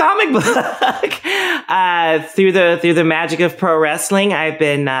Marvel comic book. Through the magic of pro wrestling, I've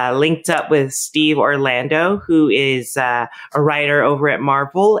been linked up with Steve Orlando, who is a writer over at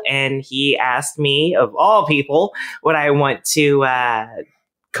Marvel, and he asked me, of all people, would I want to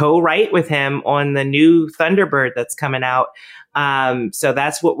co-write with him on the new Thunderbird that's coming out. So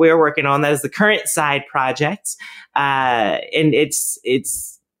that's what we're working on. That is the current side project, and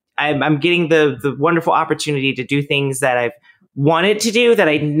I'm getting the wonderful opportunity to do things that I've wanted to do that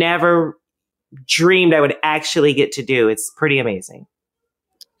I never dreamed I would actually get to do. It's pretty amazing.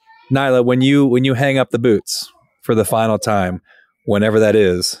 Nyla, when you hang up the boots for the final time, whenever that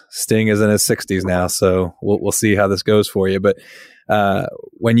is, Sting is in his 60s now, so we'll see how this goes for you. But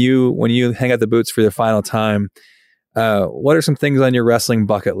when you hang up the boots for your final time, what are some things on your wrestling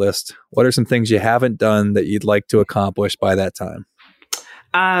bucket list? What are some things you haven't done that you'd like to accomplish by that time?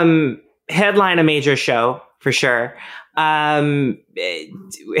 Headline a major show for sure.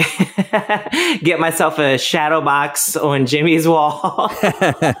 Get myself a shadow box on Jimmy's wall.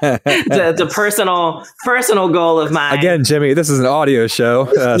 It's a personal goal of mine. Again, Jimmy, this is an audio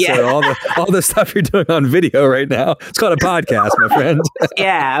show. Yeah. So all the stuff you're doing on video right now, it's called a podcast, my friend.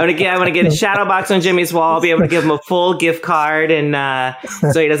 Yeah, I want to get a shadow box on Jimmy's wall. I'll be able to give him a full gift card, and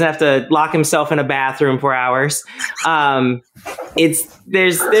so he doesn't have to lock himself in a bathroom for hours.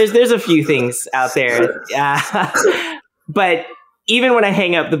 There's a few things out there. But even when I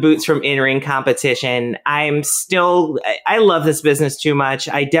hang up the boots from in-ring competition, I love this business too much.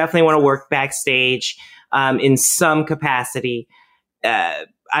 I definitely want to work backstage in some capacity.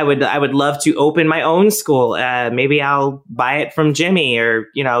 I would love to open my own school. Maybe I'll buy it from Jimmy, or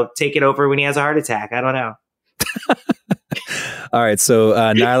take it over when he has a heart attack. I don't know. All right, so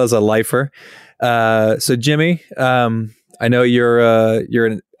Nyla's a lifer. So Jimmy, I know you're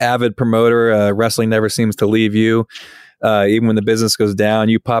an avid promoter. Wrestling never seems to leave you. Even when the business goes down,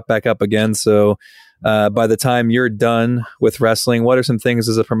 you pop back up again. So by the time you're done with wrestling, what are some things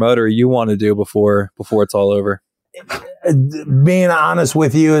as a promoter you want to do before it's all over? Being honest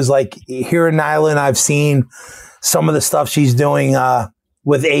with you is like here in Nyla, I've seen some of the stuff she's doing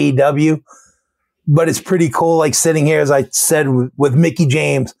with AEW, but it's pretty cool. Like sitting here, as I said, with Mickie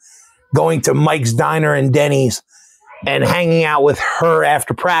James, going to Mike's Diner and Denny's and hanging out with her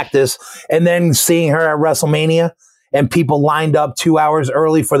after practice, and then seeing her at WrestleMania and people lined up 2 hours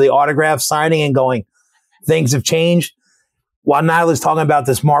early for the autograph signing and going, things have changed. While Nyla's talking about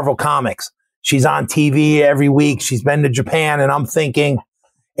this Marvel Comics, she's on TV every week. She's been to Japan, and I'm thinking,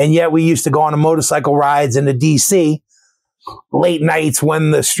 and yet we used to go on motorcycle rides into DC late nights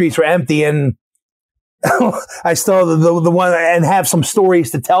when the streets were empty, and I still the one and have some stories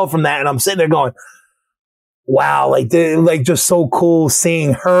to tell from that. And I'm sitting there going, wow, like just so cool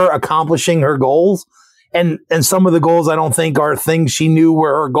seeing her accomplishing her goals. And some of the goals I don't think are things she knew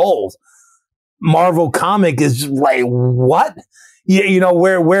were her goals. Marvel comic is like, what?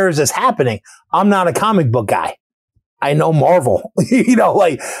 Where is this happening? I'm not a comic book guy. I know Marvel,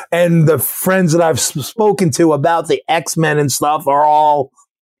 and the friends that I've spoken to about the X-Men and stuff are all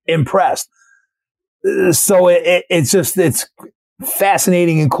impressed. So it's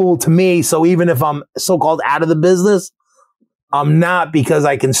fascinating and cool to me. So even if I'm so-called out of the business, I'm not, because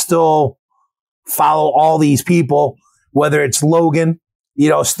I can still follow all these people, whether it's Logan,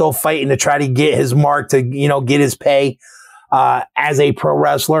 still fighting to try to get his mark, to, get his pay as a pro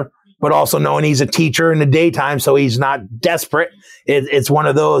wrestler, but also knowing he's a teacher in the daytime, so he's not desperate. It's one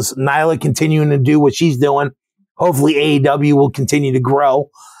of those. Nyla continuing to do what she's doing. Hopefully AEW will continue to grow.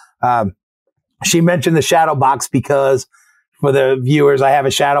 She mentioned the shadow box because for the viewers, I have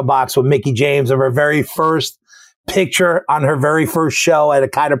a shadow box with Mickie James of her very first picture on her very first show at a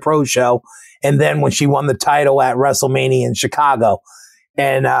Kaida Pro show. And then when she won the title at WrestleMania in Chicago,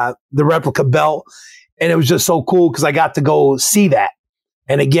 and the replica belt. And it was just so cool because I got to go see that.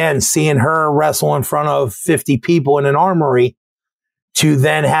 And again, seeing her wrestle in front of 50 people in an armory, to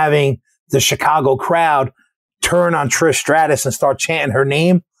then having the Chicago crowd turn on Trish Stratus and start chanting her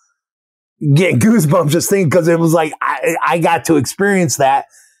name, getting goosebumps just thinking, because it was like I got to experience that,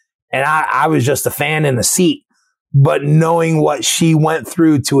 and I was just a fan in the seat. But knowing what she went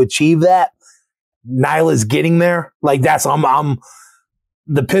through to achieve that, Nyla's getting there. Like that's I'm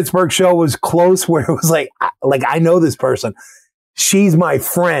the Pittsburgh show was close, where it was like I know this person. She's my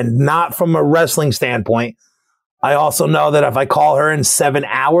friend, not from a wrestling standpoint. I also know that if I call her in 7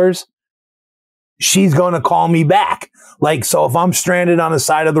 hours, she's going to call me back. Like, so if I'm stranded on the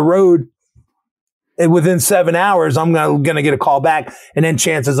side of the road, within 7 hours, I'm going to get a call back. And then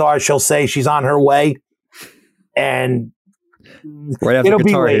chances are she'll say she's on her way. And right after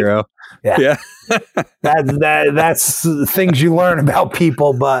Guitar Hero. Yeah. That's things you learn about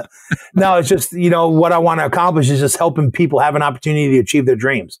people. But no, it's just, what I want to accomplish is just helping people have an opportunity to achieve their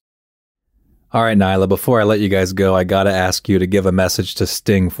dreams. All right, Nyla, before I let you guys go, I got to ask you to give a message to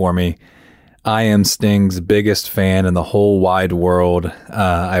Sting for me. I am Sting's biggest fan in the whole wide world.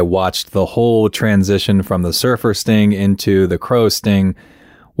 I watched the whole transition from the Surfer Sting into the Crow Sting,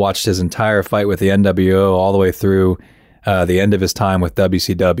 watched his entire fight with the NWO all the way through the end of his time with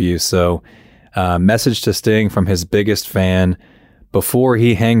WCW. So message to Sting from his biggest fan. Before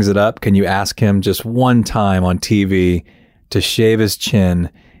he hangs it up, can you ask him just one time on TV to shave his chin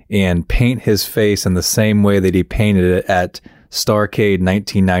and paint his face in the same way that he painted it at Starrcade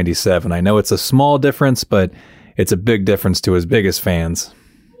 1997. I know it's a small difference, but it's a big difference to his biggest fans.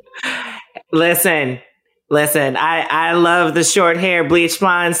 Listen, I love the short hair, bleach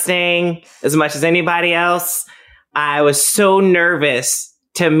blonde Sting as much as anybody else. I was so nervous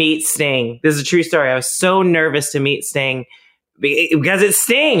to meet Sting. This is a true story. I was so nervous to meet Sting because it's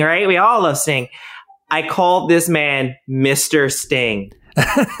Sting, right? We all love Sting. I called this man Mr. Sting.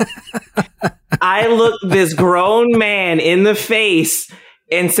 I looked this grown man in the face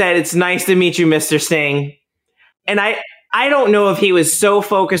and said, "It's nice to meet you, Mr. Sting." And I don't know if he was so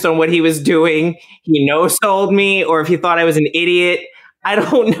focused on what he was doing, he no-sold me, or if he thought I was an idiot. I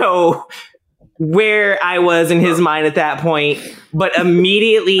don't know where I was in his mind at that point. But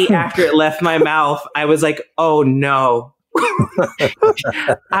immediately after it left my mouth, I was like, oh no.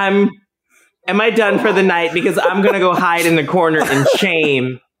 Am I done for the night? Because I'm going to go hide in the corner in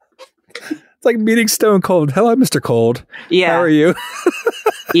shame. It's like meeting Stone Cold. Hello, Mr. Cold. Yeah. How are you?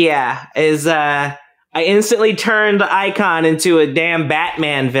 Yeah. I instantly turned the icon into a damn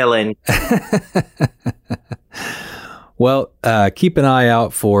Batman villain. Well, keep an eye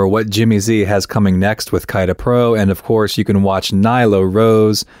out for what Jimmy Z has coming next with Kaida Pro. And of course, you can watch Nyla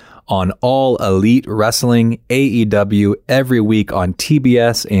Rose on All Elite Wrestling, AEW, every week on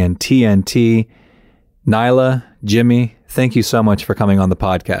TBS and TNT. Nyla, Jimmy, thank you so much for coming on the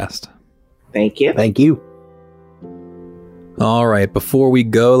podcast. Thank you. Thank you. All right, before we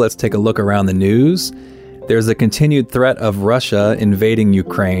go, let's take a look around the news. There's a continued threat of Russia invading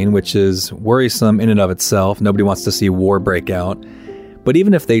Ukraine, which is worrisome in and of itself. Nobody wants to see war break out. But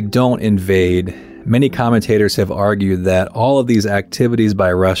even if they don't invade, many commentators have argued that all of these activities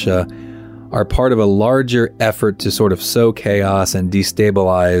by Russia are part of a larger effort to sort of sow chaos and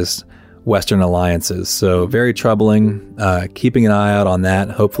destabilize Western alliances. So very troubling. Keeping an eye out on that.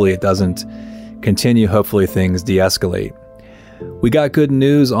 Hopefully it doesn't continue. Hopefully things de-escalate. We got good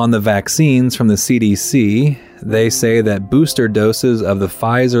news on the vaccines from the CDC. They say that booster doses of the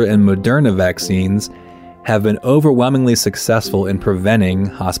Pfizer and Moderna vaccines have been overwhelmingly successful in preventing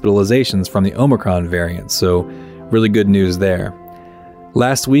hospitalizations from the Omicron variant. So really good news there.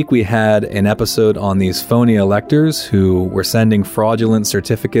 Last week, we had an episode on these phony electors who were sending fraudulent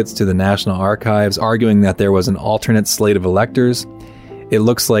certificates to the National Archives, arguing that there was an alternate slate of electors. It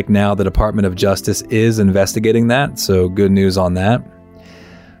looks like now the Department of Justice is investigating that, so good news on that.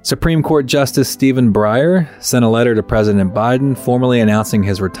 Supreme Court Justice Stephen Breyer sent a letter to President Biden formally announcing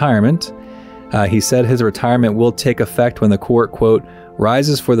his retirement. He said his retirement will take effect when the court, quote,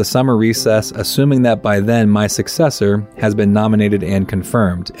 rises for the summer recess, assuming that by then my successor has been nominated and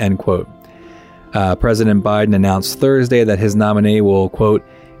confirmed, end quote. President Biden announced Thursday that his nominee will, quote,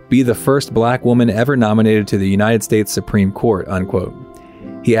 be the first black woman ever nominated to the United States Supreme Court, unquote.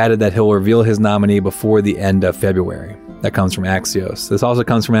 He added that he'll reveal his nominee before the end of February. That comes from Axios. This also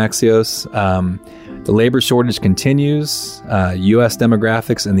comes from Axios. The labor shortage continues. U.S.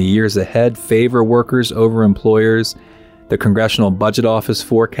 demographics in the years ahead favor workers over employers. The Congressional Budget Office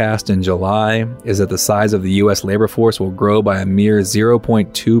forecast in July is that the size of the U.S. labor force will grow by a mere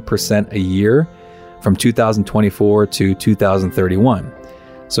 0.2% a year from 2024 to 2031.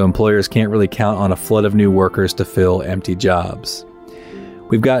 So employers can't really count on a flood of new workers to fill empty jobs.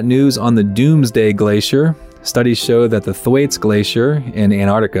 We've got news on the Doomsday Glacier. Studies show that the Thwaites Glacier in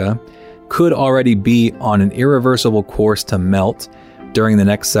Antarctica could already be on an irreversible course to melt during the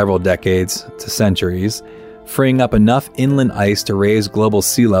next several decades to centuries, freeing up enough inland ice to raise global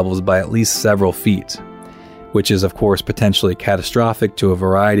sea levels by at least several feet, which is, of course, potentially catastrophic to a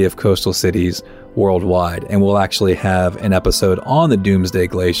variety of coastal cities worldwide. And we'll actually have an episode on the Doomsday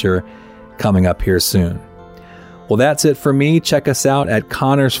Glacier coming up here soon. Well, that's it for me. Check us out at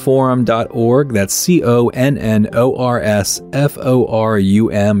connorsforum.org. That's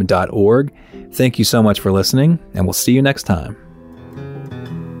CONNORSFORUM.org. Thank you so much for listening, and we'll see you next time.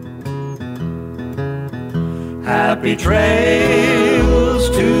 Happy trails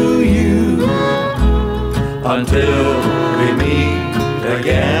to you until we meet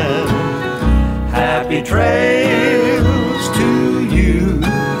again. Happy trails to you.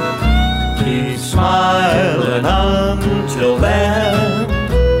 Keep smiling until then.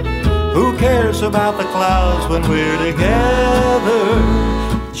 Who cares about the clouds when we're together?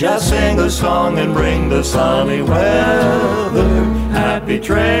 Just sing a song and bring the sunny weather. Happy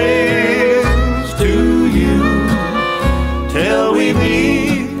trails to you till we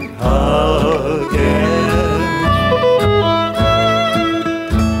meet again.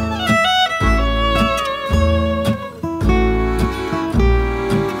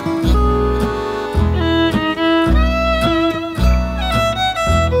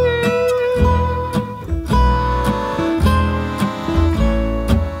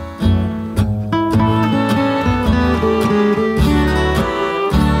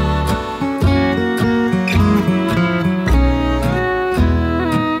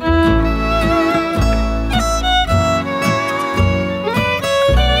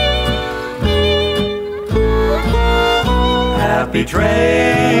 Happy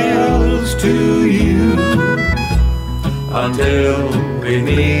trails to you until we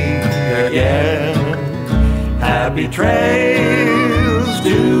meet again. Happy trails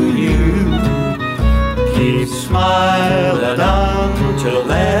to you. Keep smiling until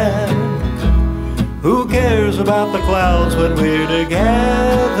then. Who cares about the clouds when we're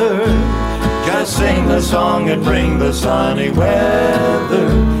together? Just sing the song and bring the sunny weather.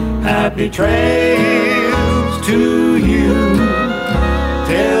 Happy trails to you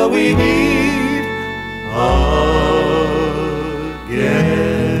till we meet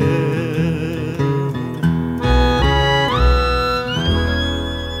again.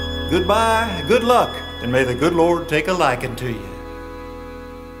 goodbye, good luck, and may the good Lord take a liking to you.